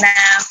reason din na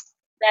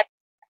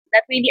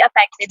that really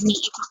affected me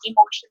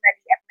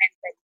emotionally and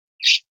mentally.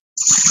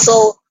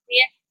 So,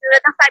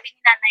 tulad ng sabi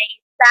ni Nanay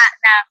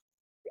na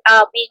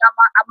being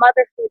a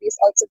motherhood is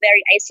also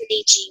very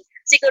isolating.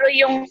 Siguro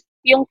yung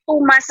 2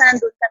 months na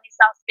nandun kami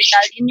sa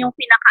hospital, yun yung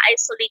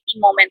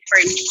pinaka-isolating moment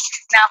for me.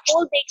 Na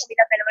whole day kami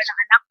lang dalawa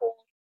ng anak ko,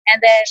 and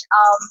then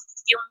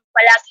yung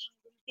palaging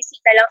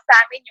bisita lang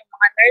sa amin, yung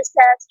mga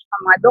nurses,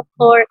 yung mga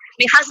doktor.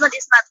 My husband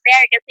is not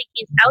there kasi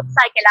he's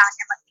outside, kailangan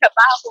niya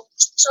magtrabaho.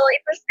 So it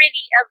was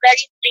really a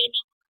very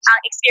draining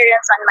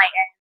experience on my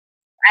end.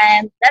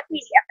 And that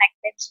really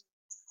affected me.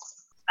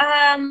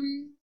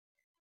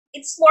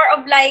 It's more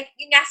of like,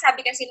 yun nga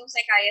sabi kasi nung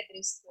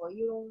psychiatrist ko,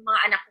 yung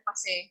mga anak ko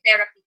kasi,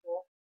 therapy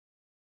ko,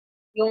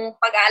 yung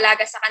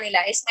pag-aalaga sa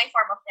kanila is my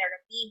form of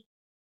therapy.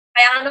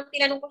 Kaya nung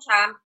tinanong ko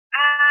siya,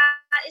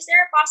 is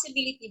there a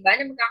possibility ba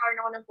na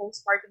magkakaroon ako ng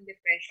postpartum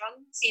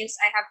depression since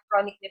I have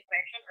chronic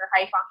depression or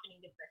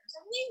high-functioning depression?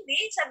 Sabi niya, hindi.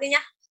 Sabi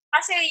niya,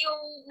 kasi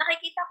yung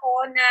nakikita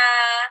ko na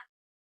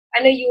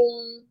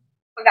yung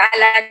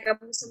pag-aalaga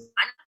mo sa mga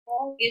anak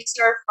mo is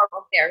your form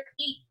of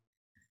therapy.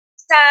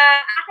 Sa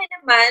akin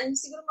naman,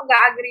 siguro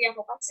mag-a-agree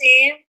ako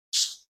kasi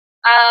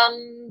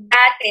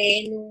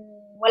dati, nung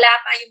wala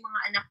pa yung mga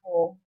anak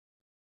ko,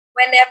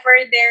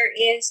 whenever there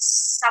is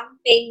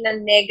something na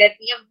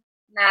negative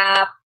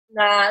na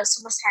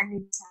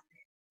sumasanib sa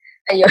akin,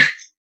 ayun.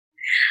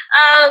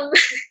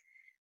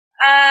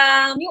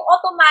 Yung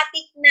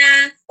automatic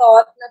na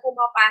thought na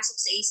pumapasok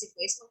sa isip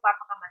ko is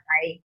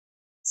magpapakamatay.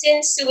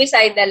 Since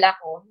suicidal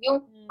ako,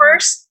 yung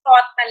first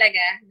thought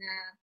talaga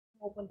na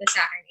pupunta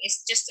sa akin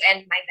is just to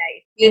end my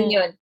life.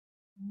 Yun.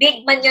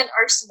 Big man yun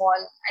or small,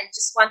 I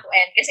just want to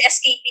end. Kasi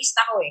escapist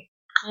ako eh.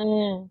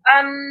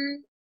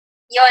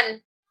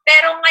 Yun.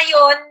 Pero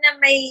ngayon na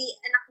may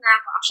anak na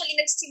ako, actually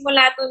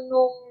nagsimula to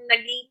nung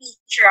naging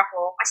teacher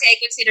ako kasi I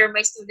consider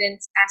my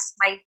students as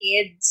my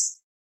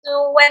kids.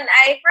 So when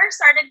I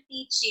first started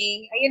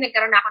teaching, ayun,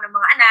 nagkaroon ako ng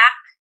mga anak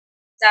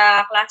sa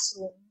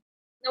classroom.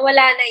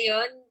 Nawala na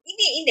yun.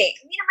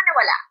 Hindi naman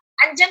nawala.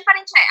 Andyan pa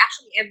rin siya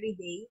actually every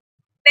day.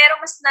 Pero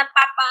mas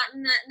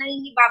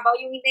nahihibabaw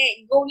yung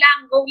hindi, go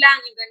lang,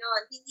 yung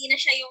gano'n. Hindi na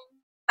siya yung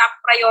top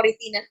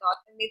priority na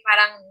thought. Hindi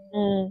parang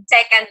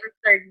second or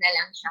third na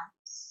lang siya.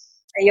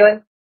 Ayun.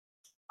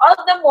 All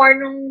the more,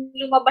 nung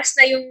lumabas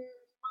na yung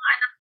mga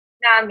anak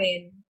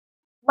namin,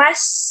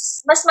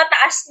 mas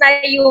mataas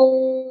na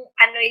yung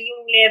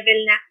level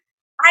na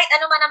kahit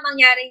ano man ang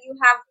mangyari, you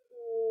have to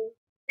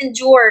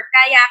endure.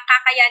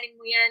 Kakayanin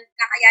mo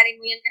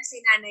yan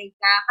kasi nanay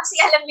ka. Kasi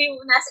alam mo yung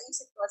nasa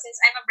isip ko,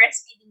 since I'm a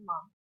breastfeeding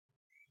mom,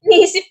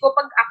 iniisip ko,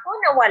 pag ako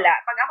nawala,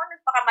 pag ako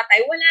nagpakamatay,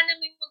 wala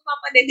naman yung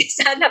magpapadede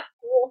sa anak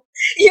ko.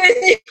 Yun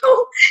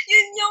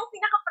yung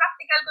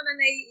pinaka-practical ko na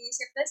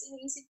naiisip. Tapos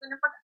iniisip ko na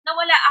pag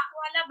nawala ako,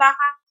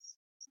 baka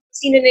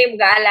sino na yung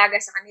mag-aalaga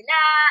sa kanila,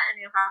 ano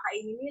yung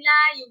kakainin nila,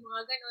 yung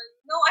mga ganon.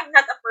 No, I'm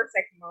not a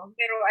perfect mom.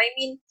 Pero I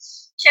mean,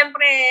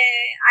 syempre,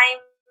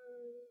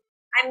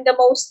 I'm the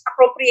most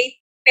appropriate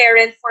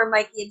parent for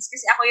my kids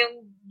kasi ako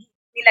yung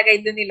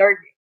nilagay doon ni Lord.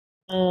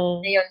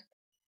 Ayun.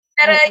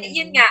 Pero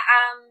yun nga,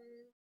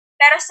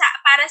 pero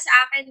para sa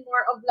akin,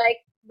 more of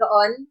like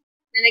doon,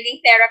 na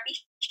naging therapy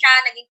siya,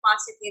 naging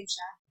positive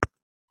siya,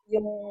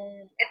 yung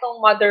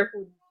itong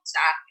motherhood sa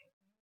akin.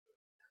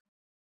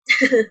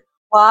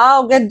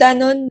 Wow, ganda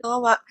nun,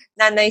 no?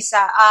 Nanay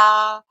sa,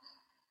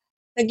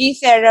 naging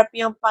therapy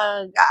yung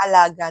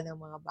pag-aalaga ng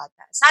mga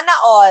bata. Sana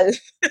all.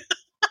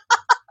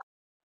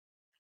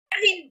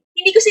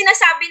 Hindi ko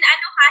sinasabi na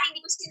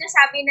hindi ko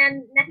sinasabi na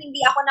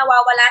hindi ako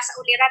nawawala sa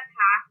ulirat,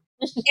 ha?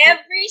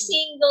 Every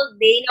single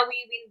day,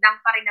 nawiwindang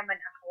pa rin naman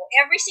ako.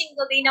 Every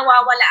single day,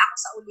 nawawala ako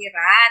sa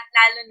ulirat.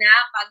 Lalo na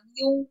pag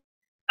yung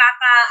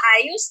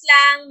kakaayos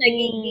lang,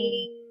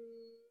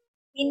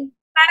 nagiging,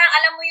 parang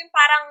alam mo yung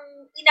parang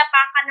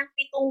inapakan ng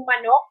 7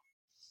 manok.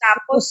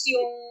 Tapos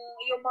yung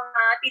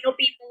mga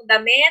tinupipong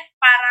damit,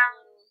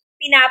 parang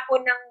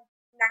pinapon ng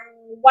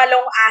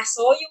 8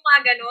 aso, yung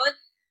mga ganon.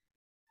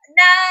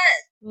 Na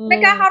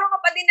nagkakaroon ka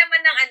pa din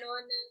naman ng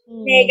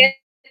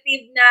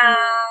negative na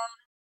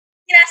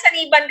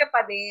sinasaniban ka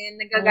pa din,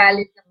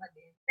 nagagalit ka pa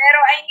din. Pero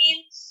I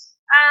mean,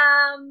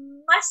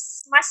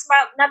 mas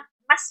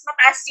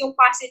mataas yung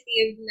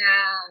positive na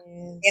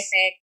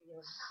effect.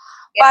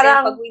 Kasi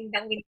parang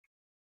pagwindang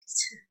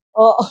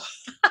oo.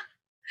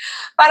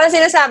 Parang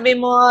sinasabi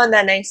mo,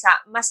 Nanay Sa,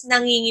 mas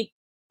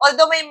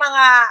although may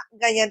mga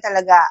ganyan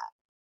talaga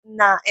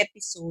na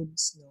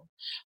episodes, no,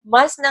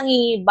 mas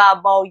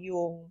nangingibabaw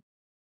yung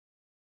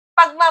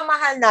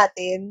pagmamahal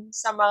natin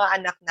sa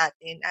mga anak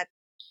natin. At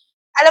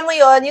alam mo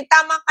yon, yung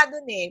tama ka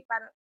dun eh.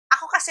 Parang,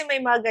 ako kasi may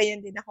mga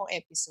ganyan din akong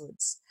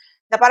episodes.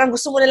 Na parang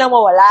gusto mo nilang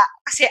mawala.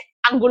 Kasi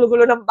ang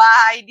gulo-gulo ng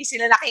bahay, di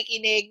sila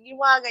nakikinig. Yung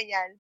mga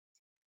ganyan.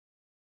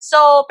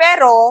 So,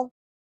 pero,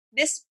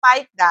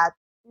 despite that,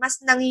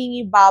 mas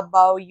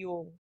nangingibabaw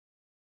yung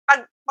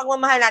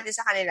pagmamahal natin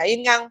sa kanila.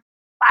 Yun nga,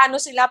 paano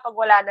sila pag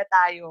wala na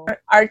tayo?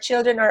 Our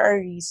children are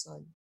our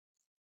reason.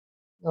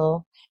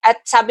 No?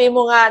 At sabi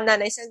mo nga,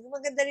 nanay,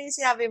 maganda rin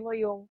sinabi mo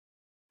yung,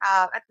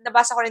 at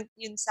nabasa ko rin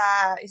yun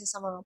sa isa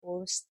sa mga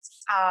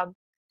posts,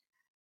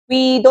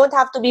 we don't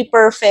have to be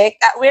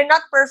perfect. We're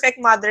not perfect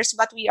mothers,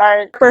 but we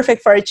are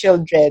perfect for our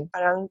children.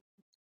 Parang,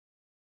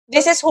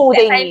 this is who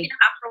they need.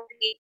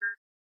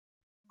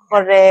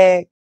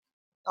 Correct.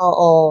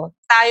 Oo.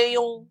 Tayo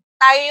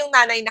yung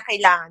nanay na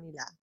kailangan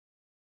nila.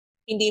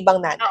 Hindi ibang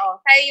nanay. Oo.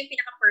 Tayo yung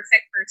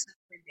pinaka-perfect person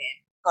for them.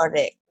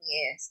 Correct.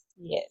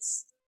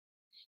 Yes.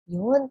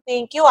 Yun.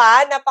 Thank you,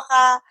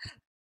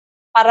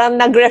 parang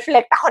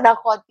nag-reflect ako ng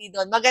konti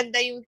doon. Maganda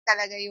yung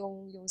talaga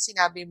yung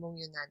sinabi mong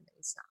yun, nanay.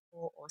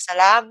 Oo.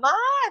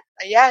 Salamat.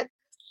 Ayan.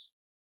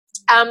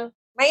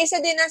 May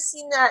isa din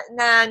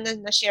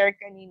na share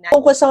kanina.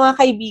 Tungkol sa mga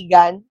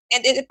kaibigan,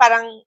 and it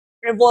parang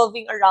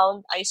revolving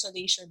around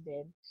isolation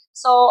din.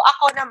 So,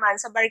 ako naman,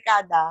 sa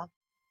barkada,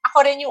 ako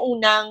rin yung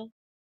unang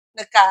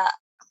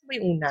ako ba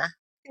yung una?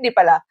 Hindi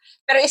pala.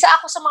 Pero isa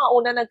ako sa mga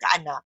unang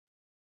nagkaanak.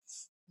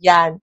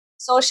 Yan.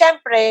 So,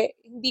 syempre,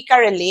 hindi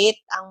ka relate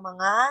ang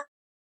mga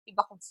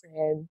iba kong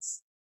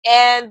friends.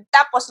 And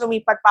tapos,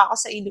 lumipat pa ako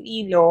sa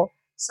Iloilo.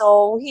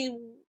 So,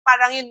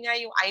 parang yun nga,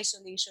 yung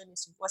isolation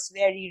was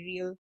very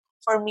real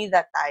for me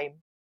that time.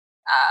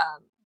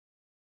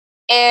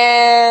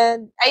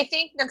 And I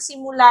think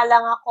nagsimula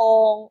lang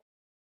akong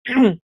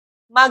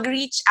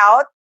mag-reach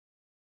out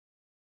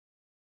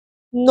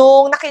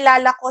nung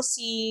nakilala ko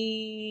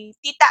si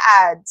Tita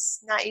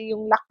Ads, na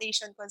yung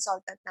lactation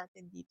consultant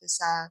natin dito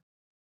sa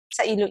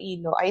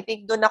Iloilo. I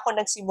think doon ako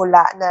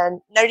nagsimula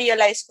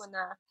na-realize ko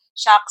na,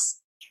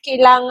 shucks,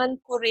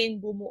 kailangan ko rin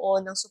bumuo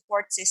ng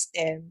support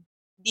system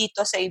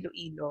dito sa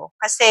Iloilo.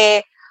 Kasi,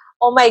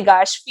 oh my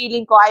gosh,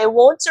 feeling ko I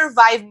won't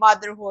survive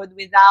motherhood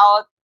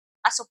without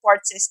a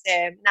support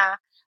system na,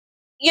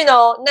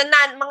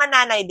 mga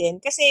nanay din.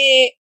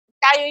 Kasi,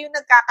 tayo yung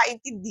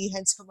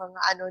nagkakaintindihan sa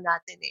mga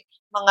natin eh.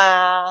 Mga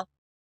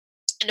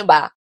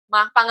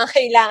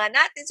pangangailangan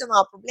natin, sa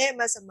mga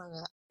problema,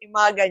 yung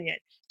mga ganyan.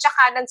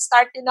 Tsaka,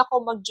 nag-start din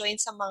ako mag-join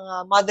sa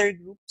mga mother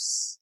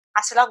groups.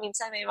 Kasi lang,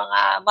 minsan may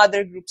mga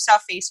mother groups sa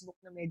Facebook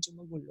na medyo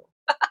magulo.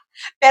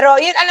 Pero,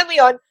 alam mo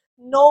yun,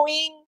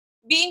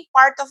 being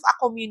part of a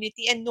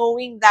community and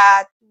knowing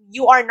that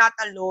you are not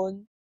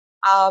alone,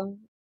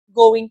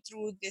 going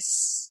through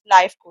this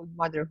life called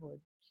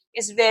motherhood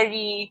is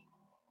very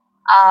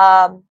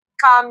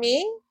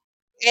calming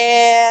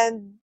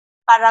and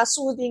parang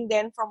soothing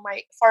din for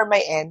my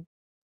end.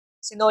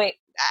 So,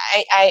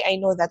 I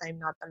know that I'm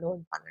not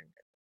alone. Parang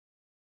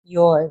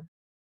yun.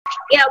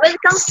 Yeah, when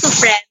it comes to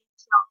friends,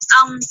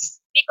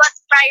 because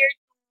prior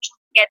to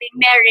getting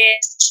married,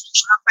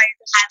 prior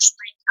to having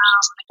my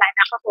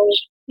anak ako,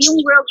 yung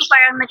world ko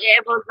parang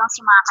nag-evolve lang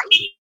sa mga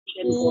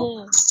kaibigan ko.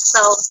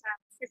 So,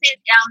 kasi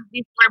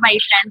these were my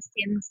friends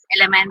since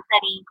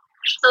elementary.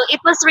 So, it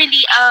was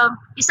really,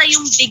 isa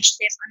yung big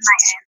step on my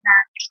end na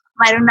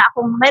mayroon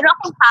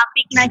akong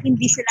topic na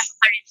hindi sila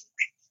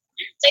makarelate.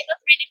 So, it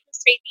was really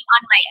frustrating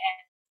on my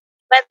end.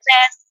 But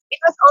then, it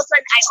was also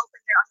an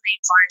eye-opener on my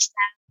part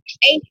na,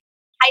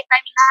 high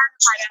time na,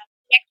 parang,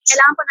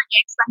 kailangan ko ng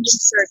expand yung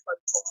circle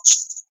ko.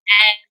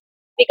 And,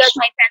 because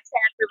my friends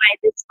cannot provide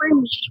this for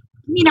me,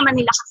 hindi naman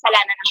nila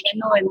kasalanan ng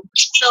ganun.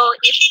 So,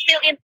 it's still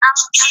ang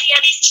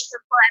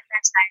realization ko at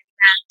that time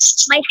na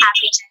my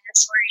happiness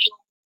or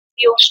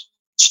yung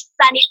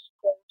sanity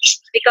ko,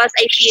 because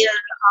I feel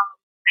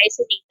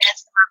isolated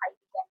sa mga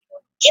kaibigan ko.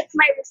 It's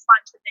my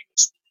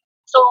responsibility.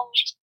 So,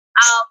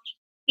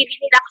 hindi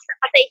nila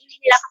kasalanan, hindi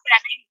sila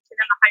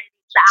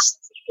makarelate sa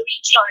aking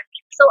situation.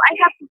 So, I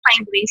have to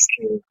find ways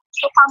to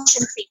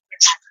compensate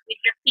with that,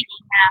 with the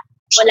feeling na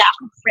wala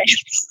akong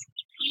friends.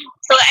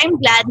 So, I'm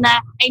glad na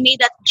I made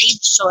that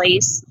brave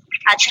choice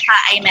at saka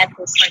I met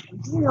those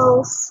certain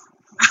heroes.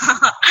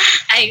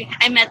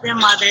 I met the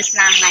mothers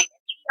ng 9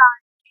 and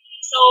beyond.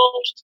 So,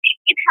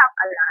 it helped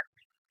a lot.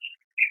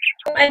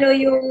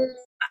 You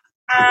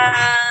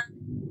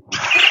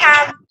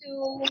have to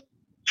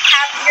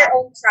have your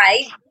own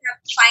tribe. You have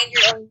to find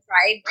your own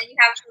tribe and you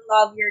have to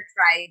love your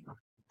tribe.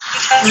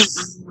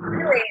 Because,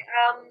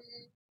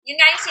 yun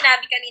nga yung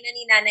sinabi kanina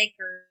ni Nanay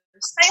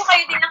Curse.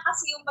 Kayo din lang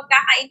kasi yung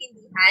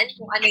magkakaintindihan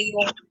kung ano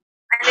yung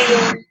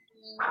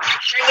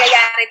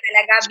nangyayari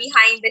talaga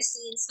behind the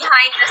scenes,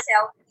 behind the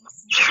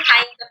selfies,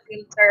 behind the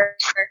filter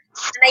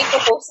na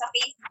naipopost sa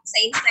Facebook, sa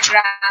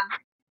Instagram.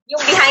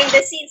 Yung behind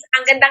the scenes,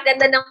 ang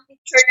ganda-ganda ng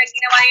picture na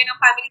ginawa nyo ng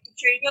family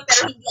picture nyo,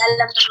 pero hindi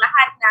alam ng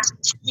lahat na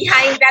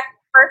behind that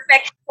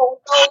perfect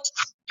photo,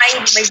 may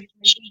baby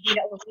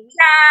na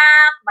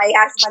umiiyak, may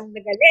husband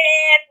na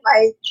galit,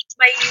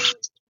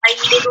 may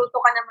niluluto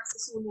ka na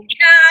masusunog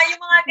na, yung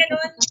mga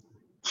ganun.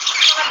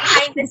 mga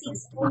behind the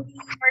scenes, only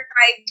your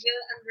tribe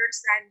will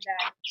understand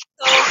that.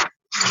 So,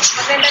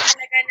 maganda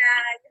talaga na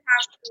you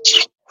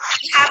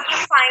have to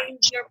find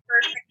your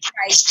perfect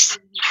tribe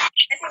for you.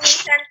 Kasi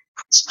minsan,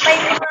 may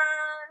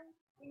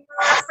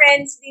mga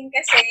friends din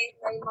kasi,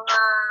 may mga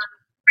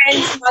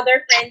friends,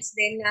 mother friends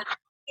din na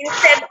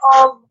instead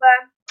of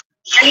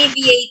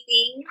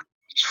alleviating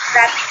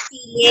that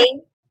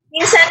feeling,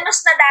 minsan mas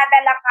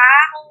nadadala ka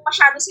kung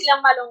masyado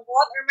silang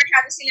malungkot or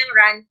masyado silang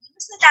ranty,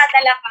 mas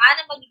nadadala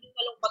ka na magiging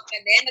malungkot ka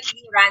din,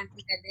 magiging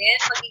ranty ka din,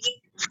 magiging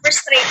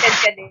frustrated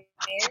ka din.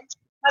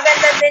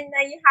 Maganda din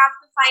na you have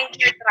to find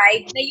your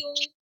tribe na yung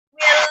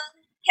will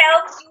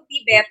help you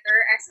be better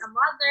as a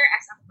mother,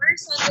 as a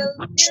person,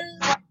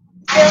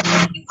 will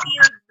make you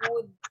feel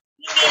good.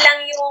 Hindi lang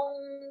yung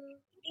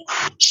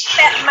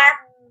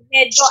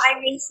medyo I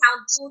may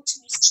sound too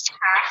choosy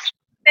ha,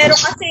 pero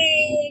kasi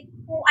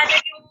kung ano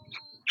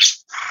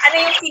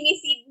yung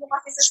pinifeed mo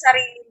kasi sa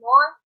sarili mo,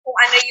 kung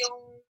ano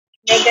yung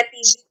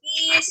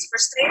negativities,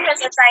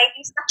 frustrations,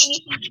 anxieties na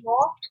pinifeed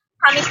mo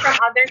coming from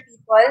other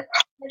people,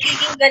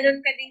 magiging ganun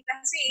ka din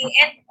kasi.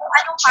 And kung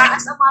ano ka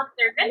as a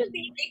mother, ganun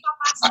din na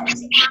ipapasok mo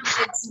sa mga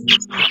kids.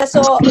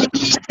 So,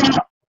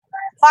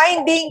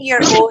 finding your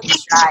own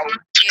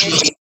tribe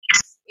is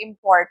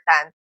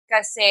important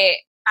kasi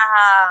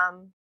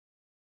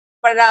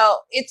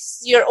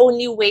it's your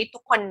only way to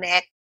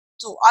connect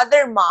to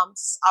other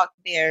moms out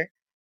there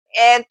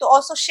and to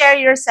also share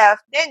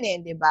yourself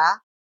din di ba?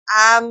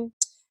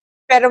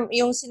 Pero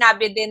yung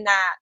sinabi din na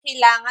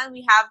kailangan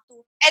we have to,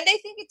 and I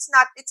think it's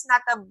not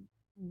a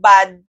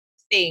bad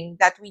thing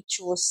that we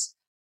choose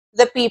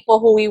the people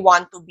who we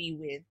want to be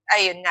with.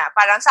 Ayun nga,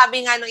 parang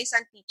sabi nga nung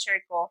isang teacher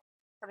ko,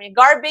 sabi,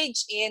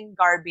 garbage in,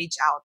 garbage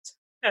out.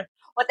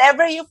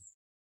 Whatever you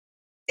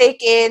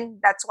take in,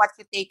 that's what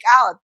you take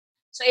out.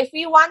 So if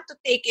you want to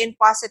take in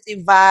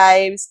positive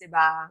vibes, di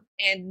ba?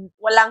 And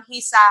walang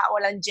hisa,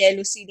 walang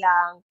jealousy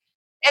lang.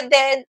 And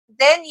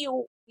then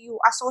you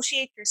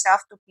associate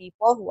yourself to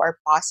people who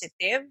are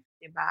positive,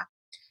 di ba?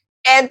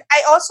 And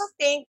I also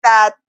think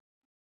that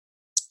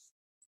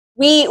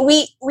we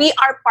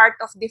are part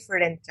of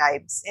different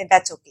tribes, and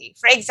that's okay.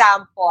 For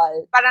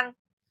example, parang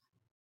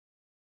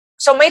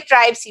so may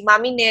tribe si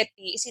Mami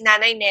Nettie, si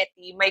Nanay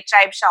Nettie, may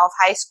tribe siya of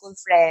high school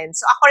friends.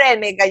 So ako rin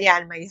may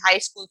ganyan, may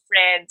high school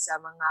friends sa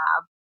mga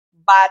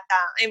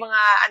bata, ay mga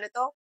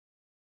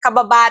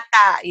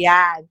kababata,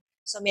 yan.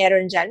 So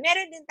meron diyan.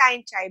 Meron din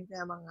tayong tribe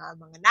na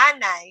mga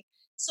nanay.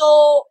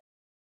 So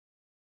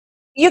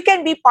you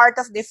can be part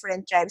of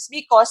different tribes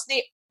because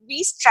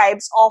these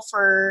tribes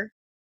offer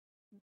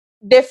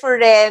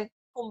different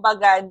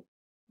kumbaga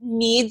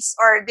needs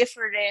or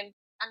different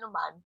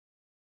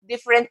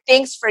different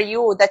things for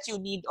you that you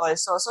need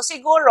also. So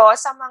siguro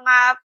sa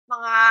mga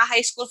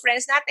high school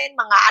friends natin,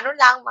 mga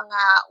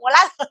mga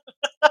wala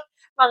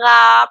mga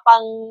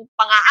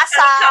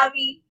pang-aasal.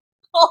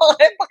 Oh,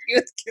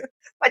 pa-cute.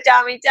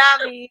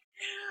 Pa-chami-chami.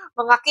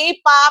 Mga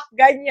K-pop,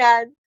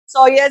 ganyan.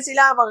 So, yan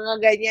sila,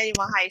 mga ganyan, yung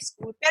mga high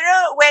school.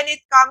 Pero when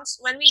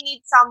we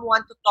need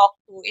someone to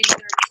talk to in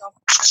terms of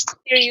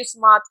serious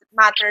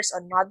matters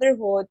on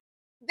motherhood,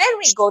 then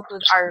we go to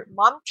our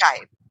mom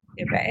tribe.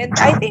 Diba? And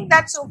I think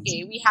that's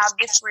okay. We have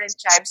different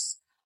tribes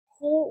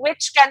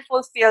which can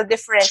fulfill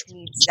different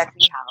needs that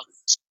we have.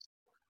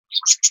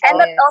 And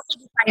that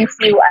also defines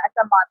you as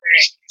a mother.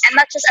 And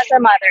not just as a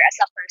mother, as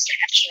a person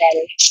as well.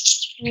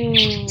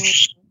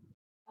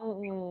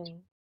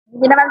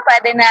 Hindi naman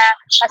pwede na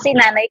kasi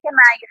nanay ka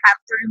na, you have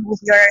to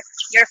remove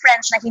your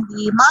friends na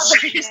hindi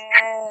mothers.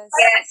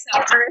 Yes.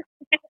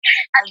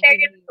 And share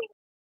your food.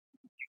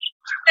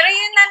 Pero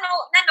yun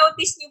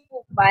na-notice niyo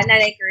po ba,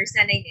 Nanay Kers,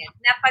 Nanay Net,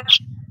 na pag,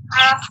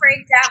 for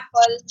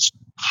example,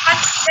 pag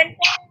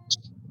ganitong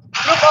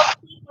group of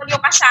people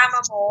yung kasama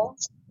mo,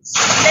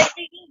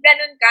 nagiging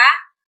ganun ka.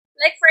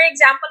 Like, for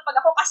example, pag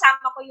ako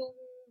kasama ko yung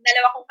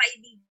dalawa kong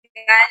kaibigan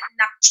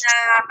na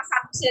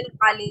kasama ko sila ng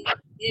college,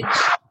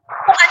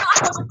 kung ano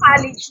ako ng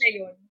college na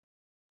yun,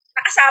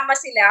 nakasama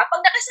sila.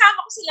 Pag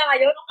nakasama ko sila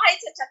ngayon, o kahit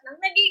sa chat lang,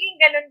 nagiging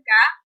ganun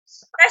ka.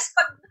 Tapos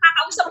pag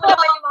nakakausap mo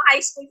naman yung mga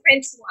high school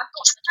friends mo, at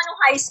kung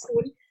anong high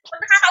school,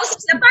 pag nakakausap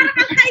sila, parang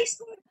kang high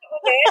school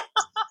ulit.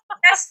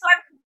 Tapos pag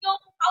yung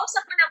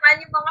kausap mo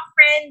naman yung mga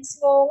friends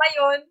mo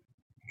ngayon,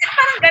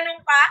 parang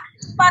ganun pa.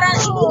 Parang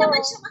hindi naman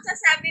siya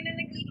masasabi na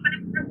nagiging ka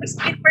ng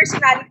split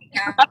personality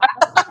ka.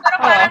 Pero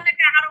parang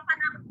nagkakaroon ka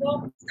ng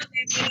boom sa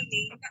memory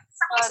lane.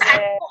 Sa kung saan,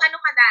 kung ano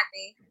ka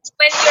dati.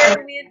 When you're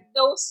with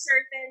those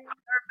certain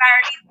or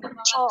varied na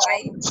mga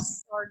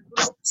tribes or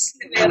groups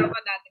na meron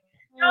ka dati.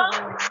 So,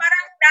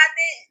 parang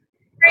dati,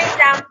 for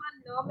example,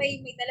 no, may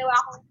dalawa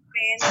akong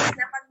friends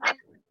na pag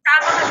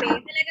sama kami,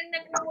 talagang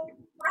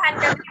nagmumurahan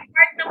kami.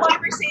 Part ng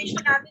conversation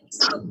natin is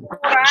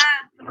magmura.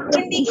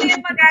 Hindi ko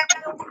yung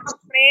magagawa mga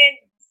friends.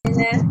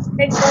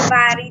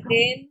 Nag-vary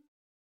din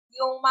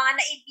yung mga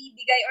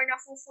naibibigay or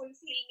na-fulfill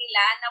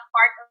nila na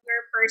part of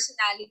your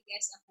personality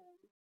as a whole.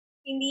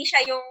 Hindi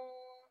siya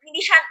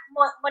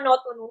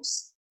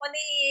monotonous.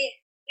 Kundi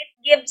it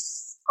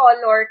gives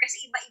color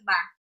kasi iba-iba.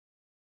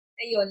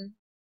 Ayun.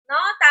 No,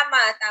 tama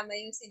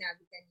yung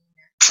sinabi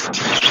kanina.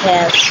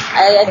 Yes,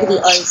 I agree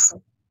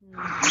also.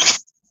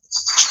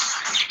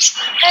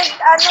 And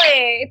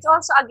it's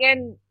also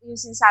again, yung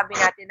sinasabi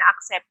natin na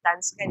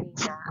acceptance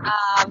kanina.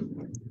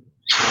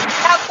 We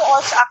have to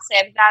also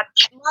accept that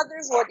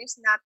motherhood is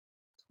not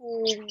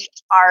who we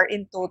are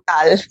in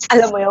total.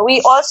 Alam mo yun,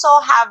 we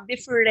also have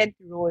different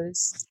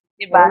roles.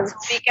 Diba? So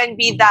we can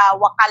be the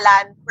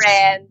wakalan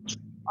friend,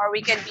 or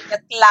we can be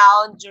the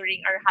clown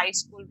during our high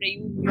school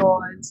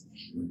reunions.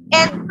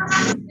 And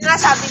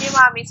sinasabi ni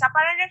Mami, sa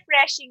parang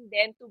refreshing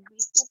din to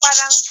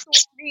parang to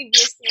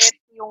revisit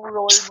yung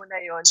role mo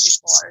na yon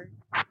before.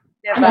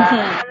 Diba?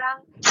 Parang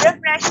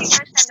refreshing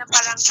na siya na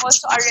parang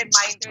also a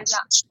reminder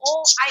na,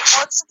 I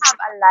also have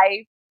a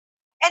life.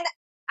 And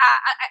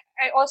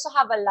I also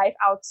have a life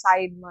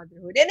outside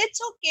motherhood. And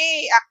it's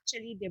okay,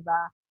 actually,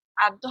 diba?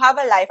 To have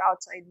a life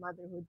outside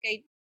motherhood.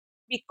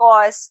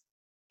 Because,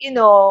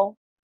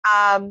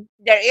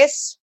 there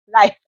is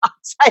life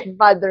outside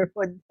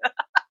motherhood.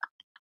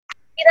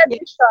 In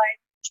addition,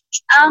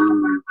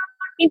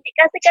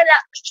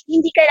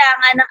 hindi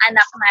kailangan ng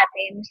anak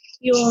natin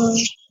yung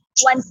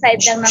one side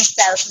lang ng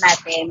self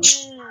natin.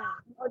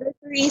 In order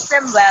to raise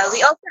them well,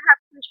 we also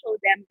have to show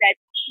them that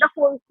the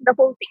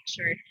whole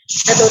picture,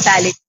 the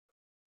totality.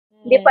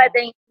 Hindi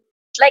pwedeng,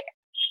 like,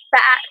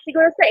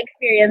 siguro sa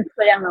experience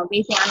ko lang,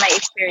 basing on my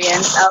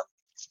experience,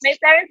 my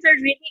parents are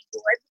really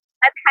good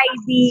at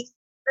hiding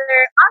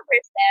their other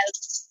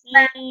selves.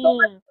 Na so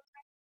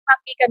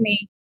happy kami.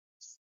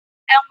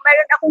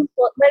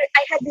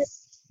 I had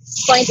this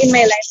point in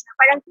my life na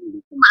parang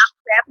hindi ko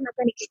ma-accept na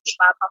tanikit si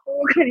Papa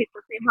ko,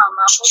 ganito si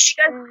Mama ko,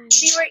 because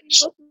they were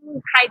able to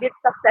hide it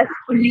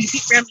successfully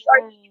from me, or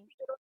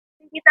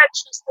hindi na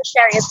choose to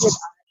share it with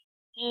us.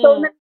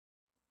 So,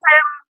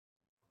 parang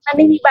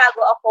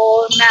naninibago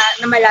ako na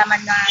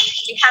malaman na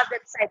they have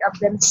that side of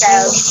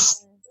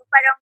themselves. So,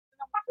 parang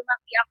nung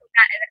lumaki ako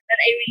that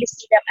I really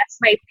see them as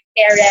my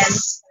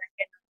parents.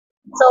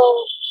 So,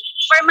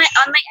 on my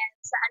end,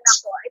 sa anak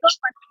ko, I don't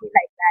want to be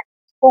like that.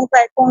 Kung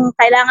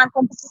kailangan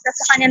kong pakita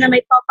sa kanya na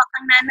may topak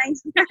ang nanay,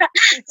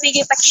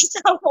 sige,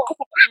 pakita mo.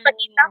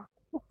 Pakita mo.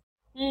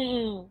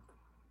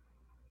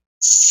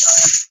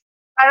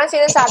 Parang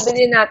sinasabi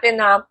din natin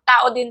na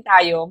tao din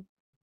tayo.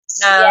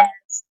 Na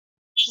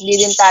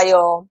hindi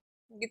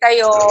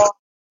tayo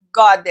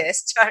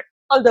goddess.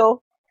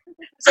 Although,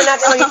 gusto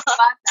natin maging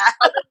bata.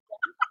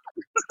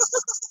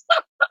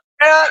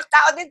 Pero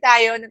tao din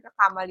tayo,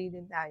 nagkakamali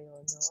din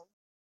tayo, no?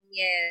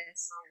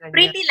 Yes.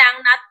 Pretty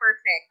lang, not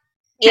perfect.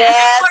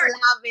 Yes,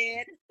 love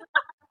it.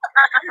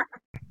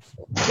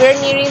 We're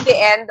nearing the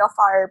end of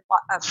our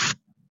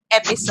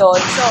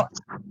episode. So,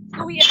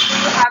 do we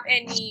have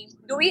any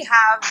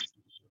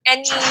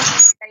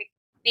like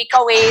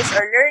takeaways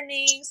or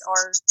learnings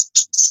or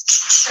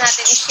gusto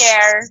natin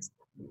i-share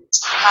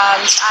sa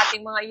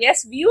ating mga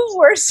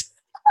viewers?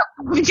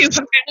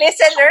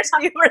 Listeners,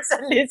 viewers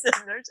and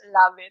listeners. I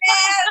love it.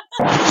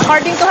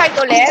 According to height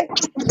ulit?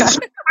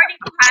 According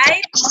to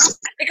height?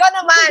 Ikaw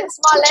naman,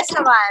 smallest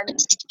naman.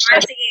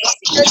 Sige.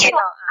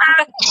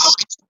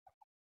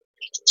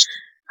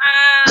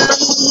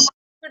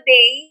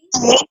 Today,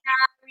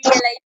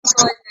 na-realize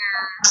ko na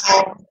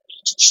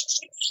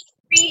it's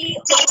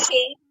really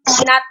okay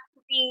not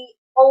to be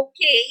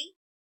okay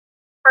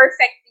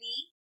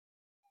perfectly,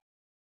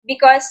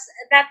 because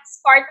that's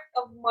part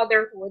of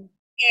motherhood.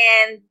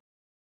 And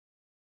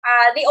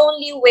the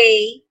only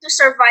way to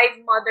survive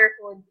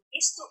motherhood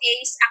is to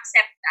ace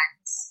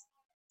acceptance.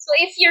 So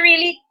if you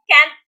really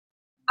can't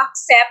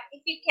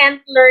if you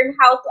can't learn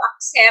how to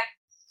accept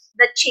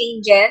the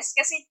changes,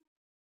 kasi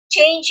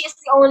change is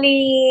the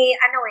only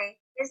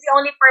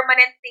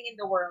permanent thing in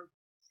the world.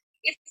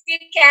 If you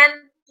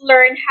can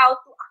learn how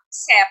to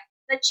accept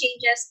the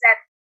changes that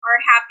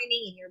are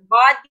happening in your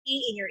body,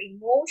 in your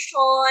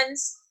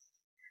emotions,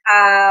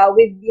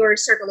 with your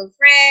circle of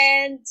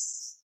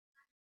friends,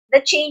 the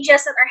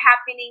changes that are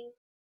happening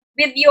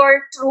with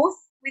your truth,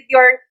 with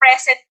your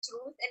present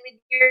truth, and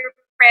with your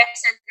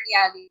present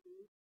reality,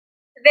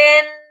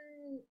 then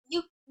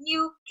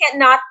you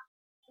cannot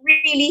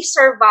really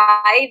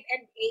survive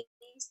and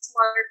ace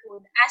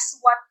motherhood as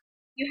what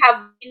you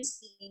have been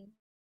seeing,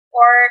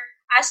 or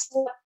as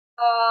what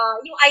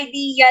yung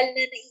ideal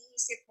na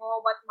naiisip mo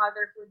what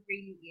motherhood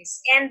really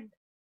is. And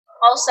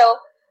also,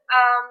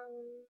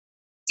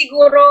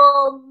 siguro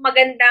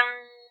magandang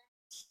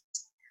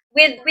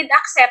with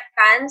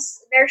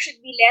acceptance, there should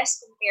be less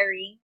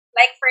comparing.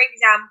 Like, for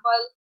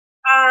example,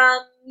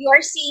 you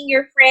are seeing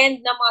your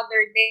friend na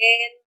mother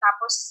din,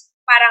 tapos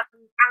parang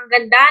ang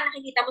ganda,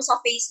 nakikita mo sa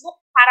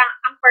Facebook, parang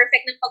ang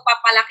perfect ng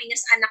pagpapalaki niya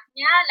sa anak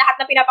niya, lahat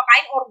na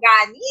pinapakain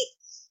organic,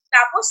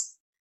 tapos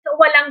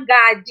walang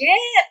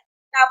gadget,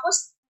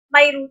 tapos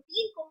may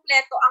routine,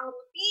 kompleto ang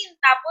routine,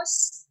 tapos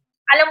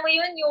alam mo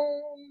yun, yung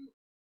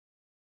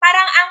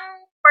parang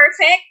ang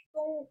perfect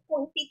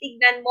kung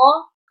titignan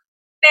mo,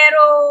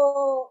 pero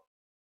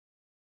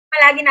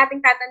palagi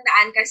nating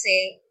tatandaan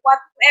kasi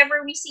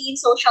whatever we see in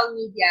social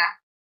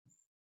media,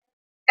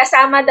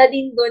 kasama na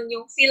din doon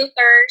yung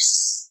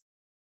filters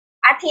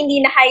at hindi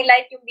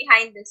na-highlight yung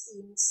behind the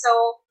scenes.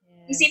 So,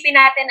 Isipin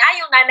natin,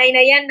 yung nanay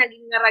na yan,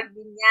 naging ngarag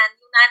din yan.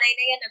 Yung nanay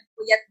na yan,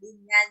 nagpuyat din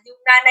yan.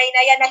 Yung nanay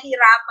na yan,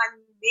 nahirapan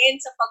din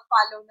sa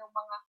pag-follow ng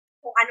mga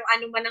kung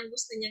ano-ano man ang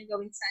gusto niyang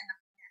gawin sa anak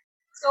niya.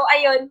 So,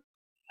 ayun,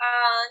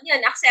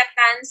 yun,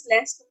 acceptance,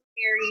 less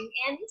comparing,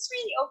 and it's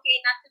really okay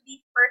not to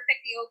be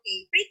perfectly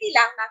okay. Pretty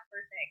lang, not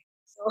perfect.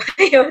 So,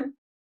 ayun.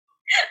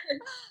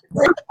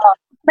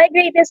 My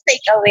greatest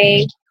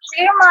takeaway, so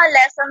yung mga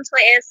lessons ko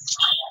is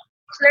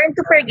learn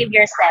to forgive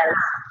yourself.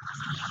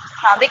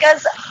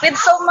 Because with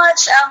so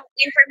much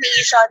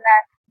information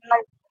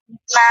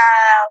na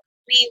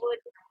we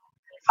would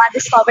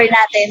ma-discover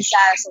natin sa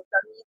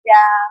social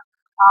media,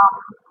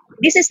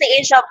 this is the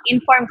age of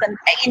informed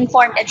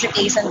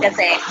education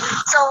kasi.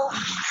 So,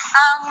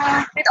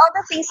 with all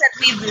the things that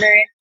we've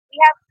learned, we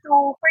have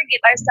to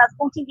forgive ourselves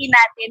kung hindi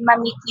natin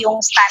ma-meet yung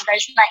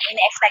standards na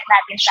ina-expect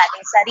natin sa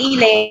ating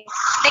sarili.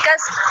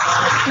 Because,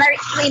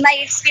 in my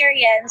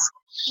experience,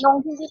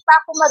 nung hindi pa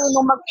ako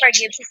marunong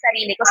mag-forgive sa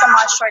sarili ko sa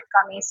mga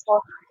shortcomings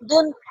ko,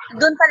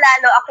 dun pa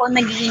lalo ako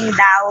naging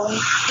down,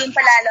 dun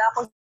pa lalo ako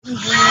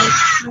hindi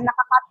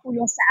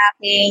nakakatulong sa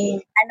aking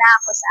anak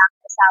o sa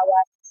aking asawa.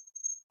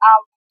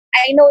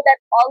 I know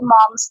that all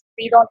moms,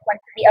 they don't want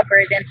to be a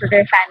burden to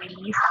their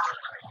families.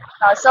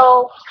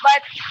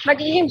 But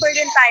magiging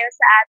burden tayo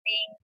sa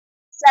ating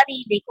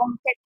sarili kung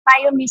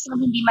tayo mismo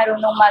hindi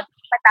marunong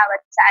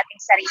magpatawad sa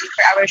ating sarili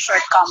for our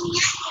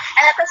shortcomings.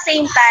 And at the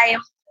same time,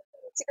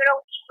 siguro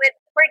with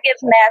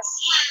forgiveness,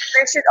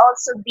 there should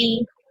also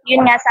be,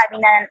 yun nga sabi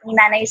ni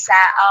Nanay sa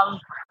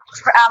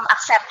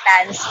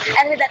acceptance.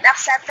 And with that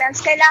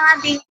acceptance,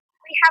 kailangan din,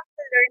 we have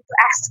to learn to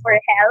ask for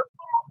help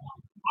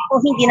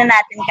kung hindi na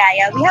natin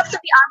kaya. We have to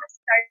be honest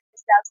with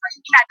ourselves kung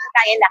hindi natin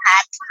kaya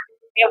lahat.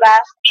 Diba?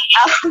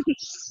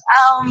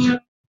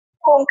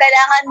 Kung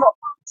kailangan mo,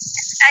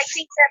 I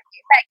think that the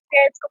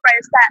experience ko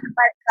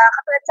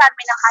katulad sa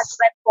amin ng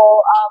husband ko,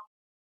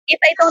 if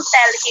I don't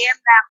tell him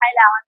na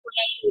kailangan ko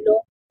ng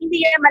tulong, hindi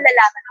niya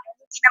malalaman.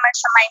 Hindi naman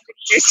siya mind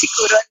reader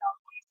siguro, no?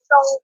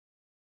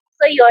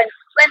 So yun,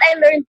 when I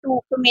learned to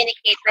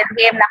communicate with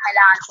him na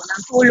kailangan ko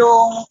ng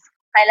tulong,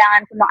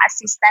 kailangan ko ng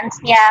assistance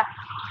niya,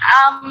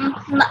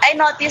 I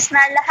noticed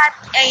na lahat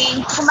ay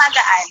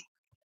gumagaan.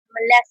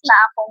 Less na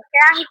akong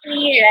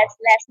cranky,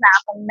 less na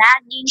akong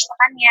nagging sa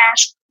kanya.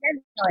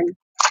 Ganun.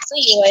 So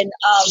yun,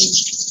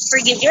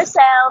 forgive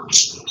yourself,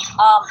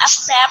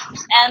 accept,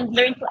 and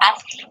learn to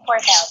ask for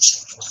help.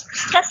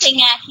 Kasi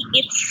nga,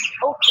 it's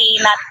okay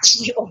not to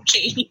be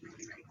okay.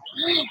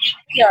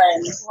 Yun.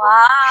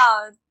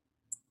 Wow.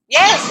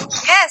 Yes,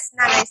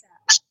 Nanay Sa.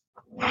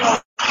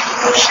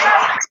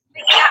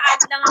 May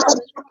i-add lang ako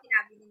sa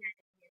sinabi ni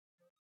natin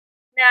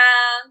na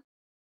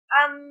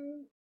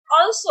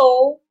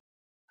also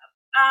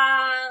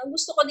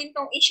gusto ko din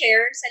tong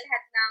i-share sa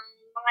lahat ng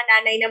mga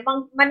nanay na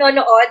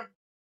manonood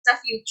sa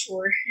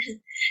future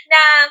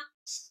na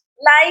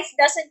life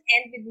doesn't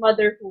end with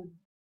motherhood.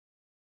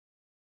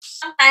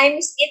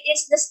 Sometimes it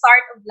is the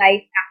start of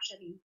life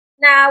actually.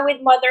 Na with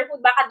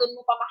motherhood, baka doon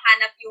mo pa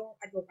mahanap yung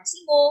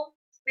advocacy mo.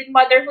 With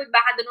motherhood,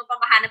 baka doon mo pa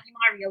mahanap yung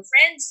mga real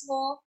friends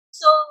mo.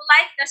 So,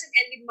 life doesn't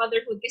end with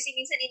motherhood kasi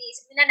minsan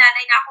iniisip nila,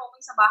 nanay na ako,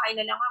 sa bahay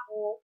na lang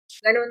ako.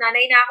 Ganun,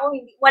 nanay na ako,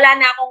 wala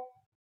na akong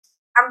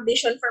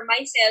ambition for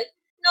myself.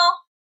 No,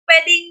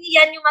 pwedeng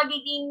yan yung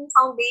magiging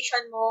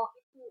foundation mo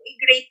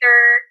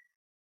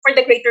for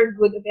the greater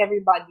good of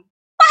everybody.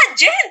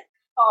 Pageant!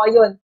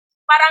 Yun.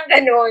 Parang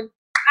ganun.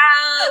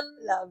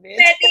 Love it.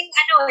 Pwedeng,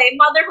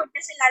 motherhood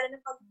kasi lalo na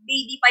pag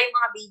baby pa yung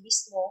mga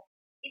babies mo,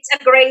 it's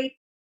a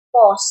great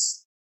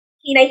pause.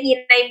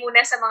 Hinay-hinay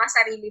muna sa mga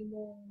sarili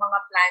mong mga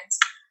plans.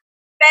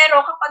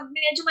 Pero kapag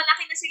medyo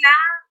malaki na sila,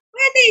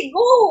 pwede,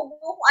 go!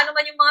 Kung ano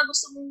man yung mga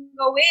gusto mong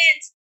gawin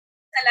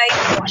sa life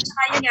mo. At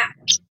saka yun nga,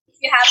 if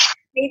you have,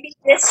 maybe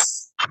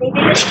this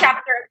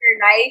chapter of your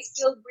life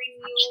will bring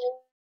you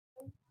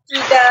to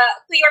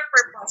your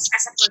purpose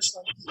as a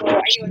person. So,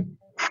 ayun.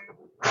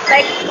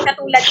 Like,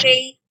 katulad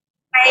kay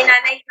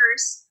Nanay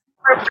Curse,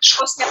 her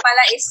purpose niya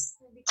pala is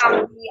to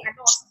become the,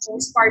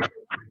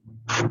 postpartum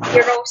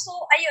hero. So,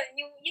 ayun,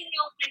 yun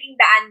yung piling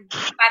daan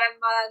para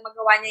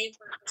magawa niya yung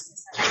purpose niya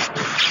sa life.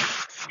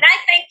 And I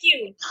thank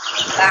you.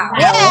 Wow.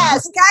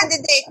 Yes,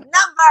 candidate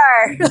number.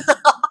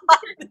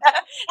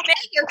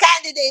 Thank you,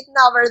 candidate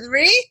number 3.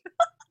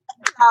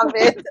 Love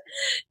it.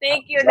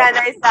 Thank you,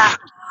 Nanay Sa.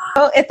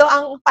 So, ito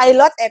ang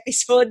pilot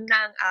episode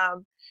ng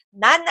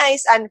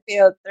Nanay's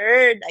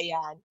Unfiltered.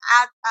 Ayan.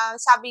 At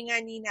sabi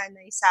nga ni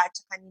Nanay Sa at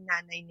saka ni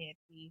Nanay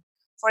Nettie,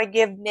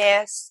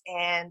 forgiveness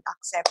and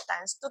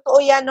acceptance.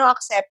 Totoo yan, no?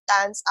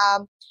 Acceptance.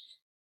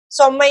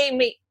 So my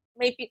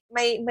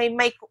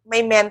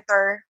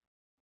mentor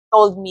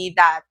told me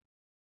that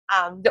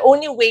the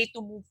only way to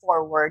move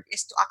forward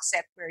is to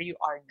accept where you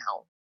are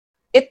now.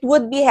 It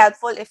would be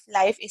helpful if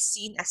life is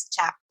seen as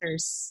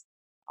chapters,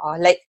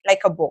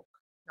 like a book.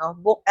 No,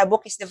 a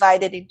book is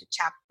divided into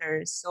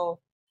chapters.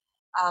 So,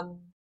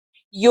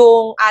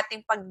 yung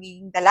ating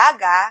pagiging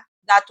dalaga,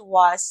 that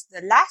was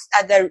the last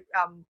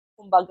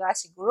kumbaga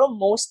siguro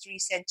most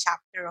recent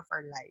chapter of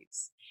our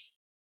lives.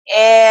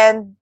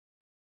 And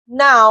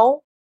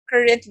now,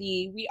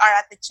 currently, we are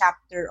at the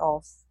chapter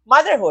of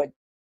motherhood.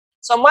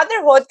 So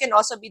motherhood can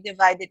also be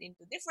divided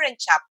into different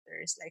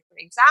chapters. Like, for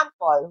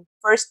example,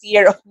 first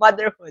year of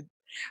motherhood,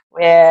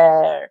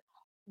 where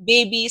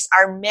babies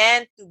are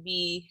meant to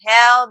be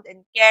held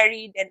and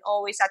carried and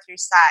always at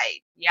your side.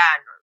 Yan,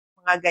 or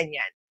mga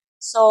ganyan.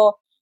 So,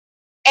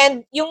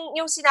 and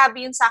yung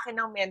sinabi yun sa akin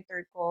ng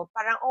mentor ko,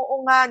 parang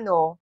oo nga,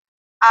 no.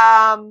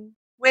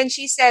 When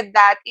she said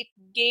that, it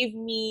gave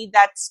me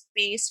that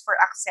space for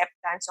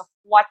acceptance of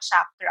what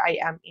chapter I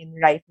am in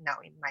right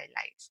now in my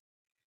life.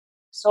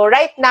 So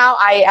right now,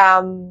 I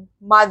am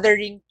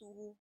mothering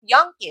two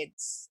young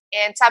kids.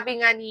 And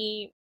sabi nga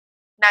ni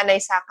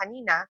nanay sa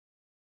kanina,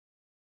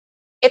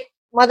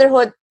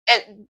 motherhood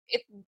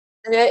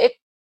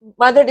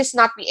is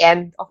not the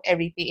end of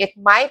everything.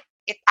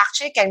 It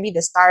actually can be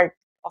the start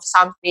of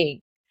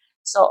something.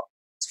 So,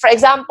 for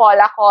example,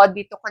 ako,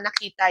 dito ko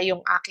nakita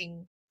yung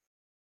aking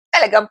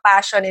talagang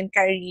passion and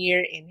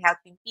career in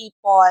helping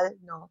people,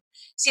 no.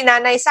 Si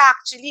nanay sa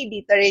actually,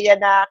 dito rin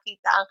niya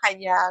nakita ang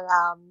kanyang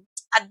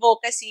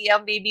advocacy,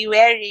 ang baby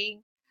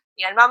wearing.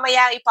 Yan,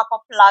 mamaya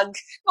ipapaplug.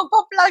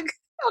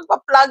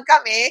 Magpa-plug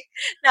kami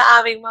na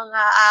aming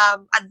mga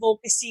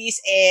advocacies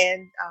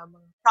and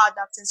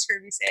products and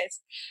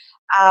services.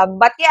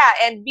 But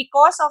yeah, and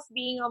because of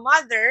being a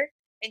mother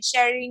and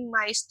sharing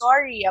my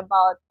story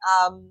about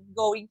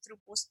going through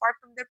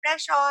postpartum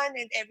depression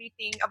and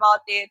everything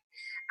about it,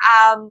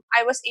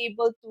 I was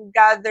able to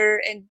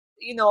gather and,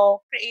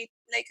 create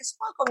like a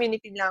small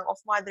community lang of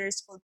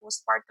mothers called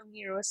Postpartum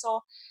Heroes.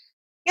 So,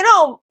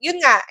 yun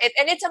nga,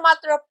 and it's a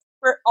matter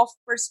of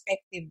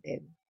perspective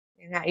din.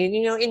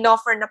 Yun yung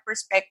in-offer na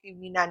perspective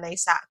ni Nanay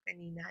sa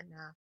kanina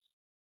na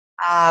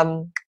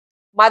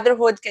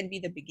motherhood can be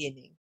the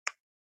beginning.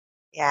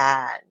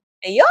 Yan.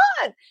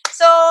 Ayun!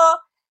 So,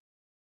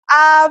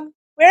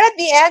 we're at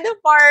the end of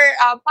our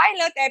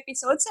pilot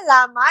episode.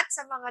 Salamat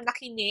sa mga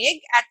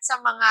nakinig at sa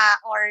mga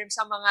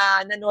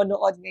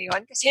nanonood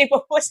ngayon kasi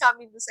ipopost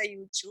namin doon sa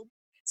YouTube.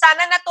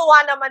 Sana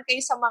natuwa naman kayo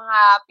sa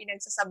mga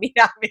pinagsasabi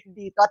namin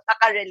dito at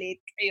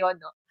nakarelate kayo,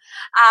 no?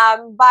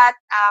 But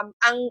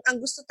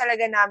ang gusto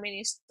talaga namin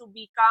is to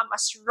become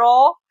as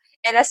raw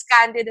and as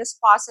candid as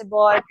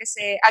possible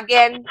kasi,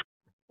 again,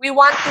 we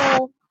want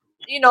to,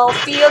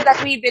 feel that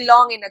we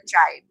belong in a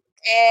tribe.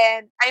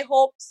 And I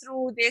hope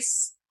through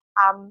this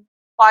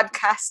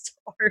podcast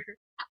or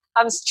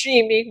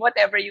streaming,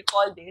 whatever you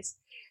call this,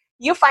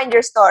 you find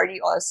your story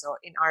also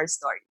in our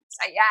stories.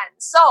 Ayan.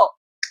 So,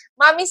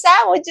 Mami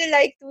Sa, would you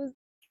like to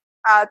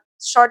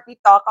shortly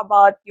talk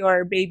about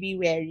your baby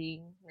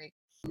wearing?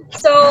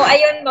 So,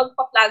 ayun,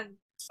 magpa-plug.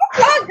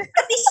 Plug!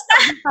 Artista!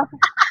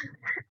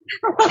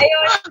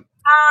 Ayun.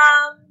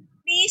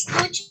 Please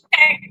do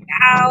check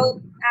out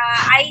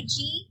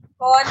IG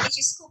ko, which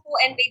is Kuku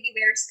and Baby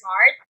Wear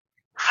Smart.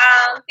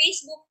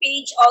 Facebook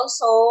page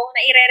also,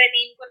 na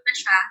i-rename ko na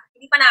siya.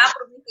 Hindi pa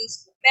na-approve yung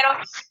Facebook.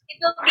 Pero it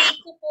will be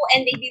Kuku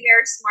and Baby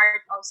Wear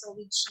Smart also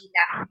with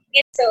Sheila.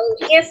 So,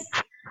 if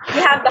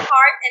you have the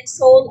heart and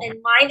soul and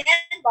mind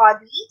and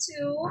body to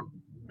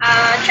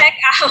check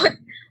out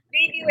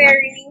baby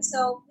wearing,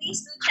 so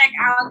please do check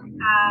out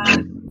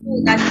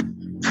that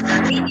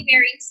baby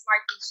wearing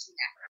smart with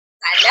Sheila.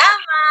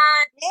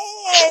 Salamat!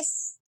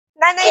 Yes!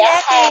 Nanay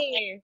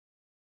Leti!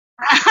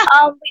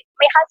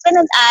 My husband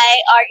and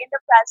I are in the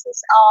process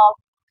of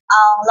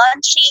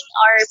launching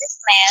our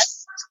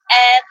business,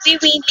 and we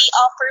mainly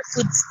offer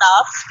food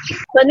stuff.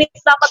 When we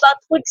talk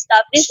about food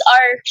stuff, these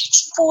are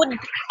food,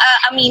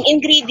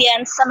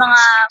 ingredients sa mga,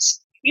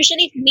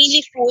 usually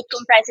mainly food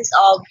comprises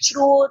of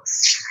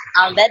fruits,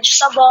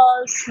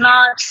 vegetables,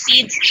 nuts,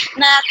 seeds,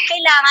 na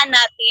kailangan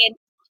natin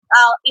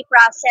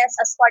i-process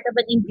as part of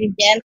an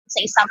ingredient sa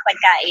isang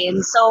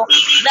pagkain. So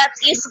that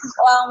is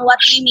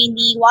what we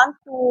mainly want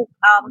to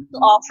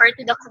offer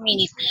to the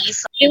community.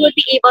 So we will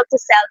be able to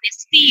sell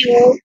this to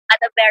you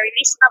at a very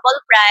reasonable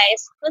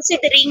price,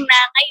 considering na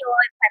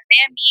ngayon,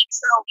 pandemic,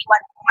 so we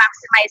want to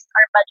maximize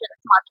our budget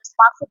as much as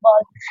possible.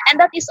 And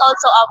that is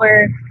also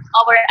our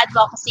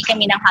advocacy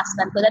kami ng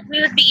husband ko, that we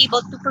would be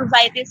able to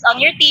provide this on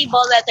your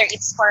table, whether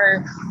it's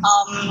for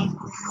home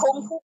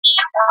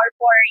cooking or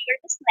for your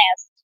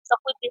business. So,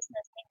 food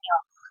business ninyo.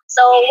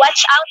 So,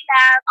 watch out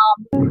lang.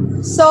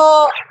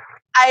 So,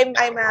 I'm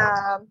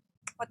a,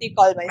 what do you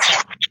call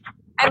myself?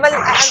 I'm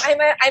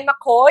a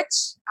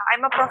coach.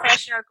 I'm a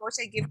professional coach.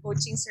 I give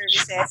coaching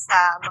services sa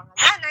mga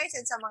nanays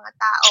and sa mga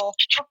tao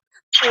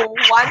who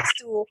wants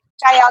to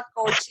try out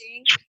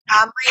coaching.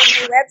 My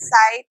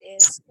website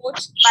is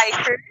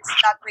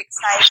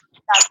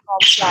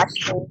coachbikers.wixsite.com/coach.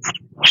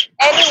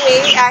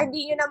 Anyway,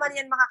 hindi nyo naman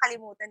yan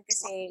makakalimutan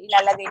kasi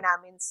ilalagay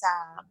namin sa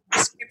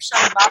description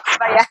box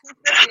ba yan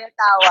na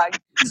tinatawag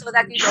so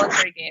that you don't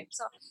forget.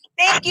 So,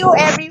 thank you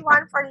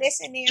everyone for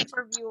listening and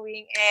for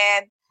viewing,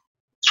 and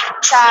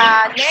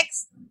sa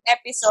next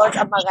episodes,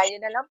 abangan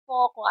nyo na lang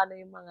po kung ano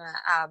yung mga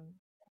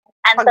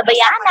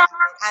Antabayanan.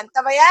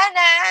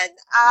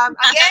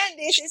 Again,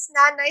 this is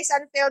Nanay's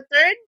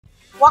Unfiltered.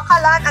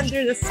 Wakalan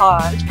under the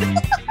sun.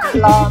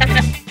 Love.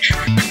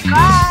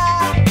 Bye!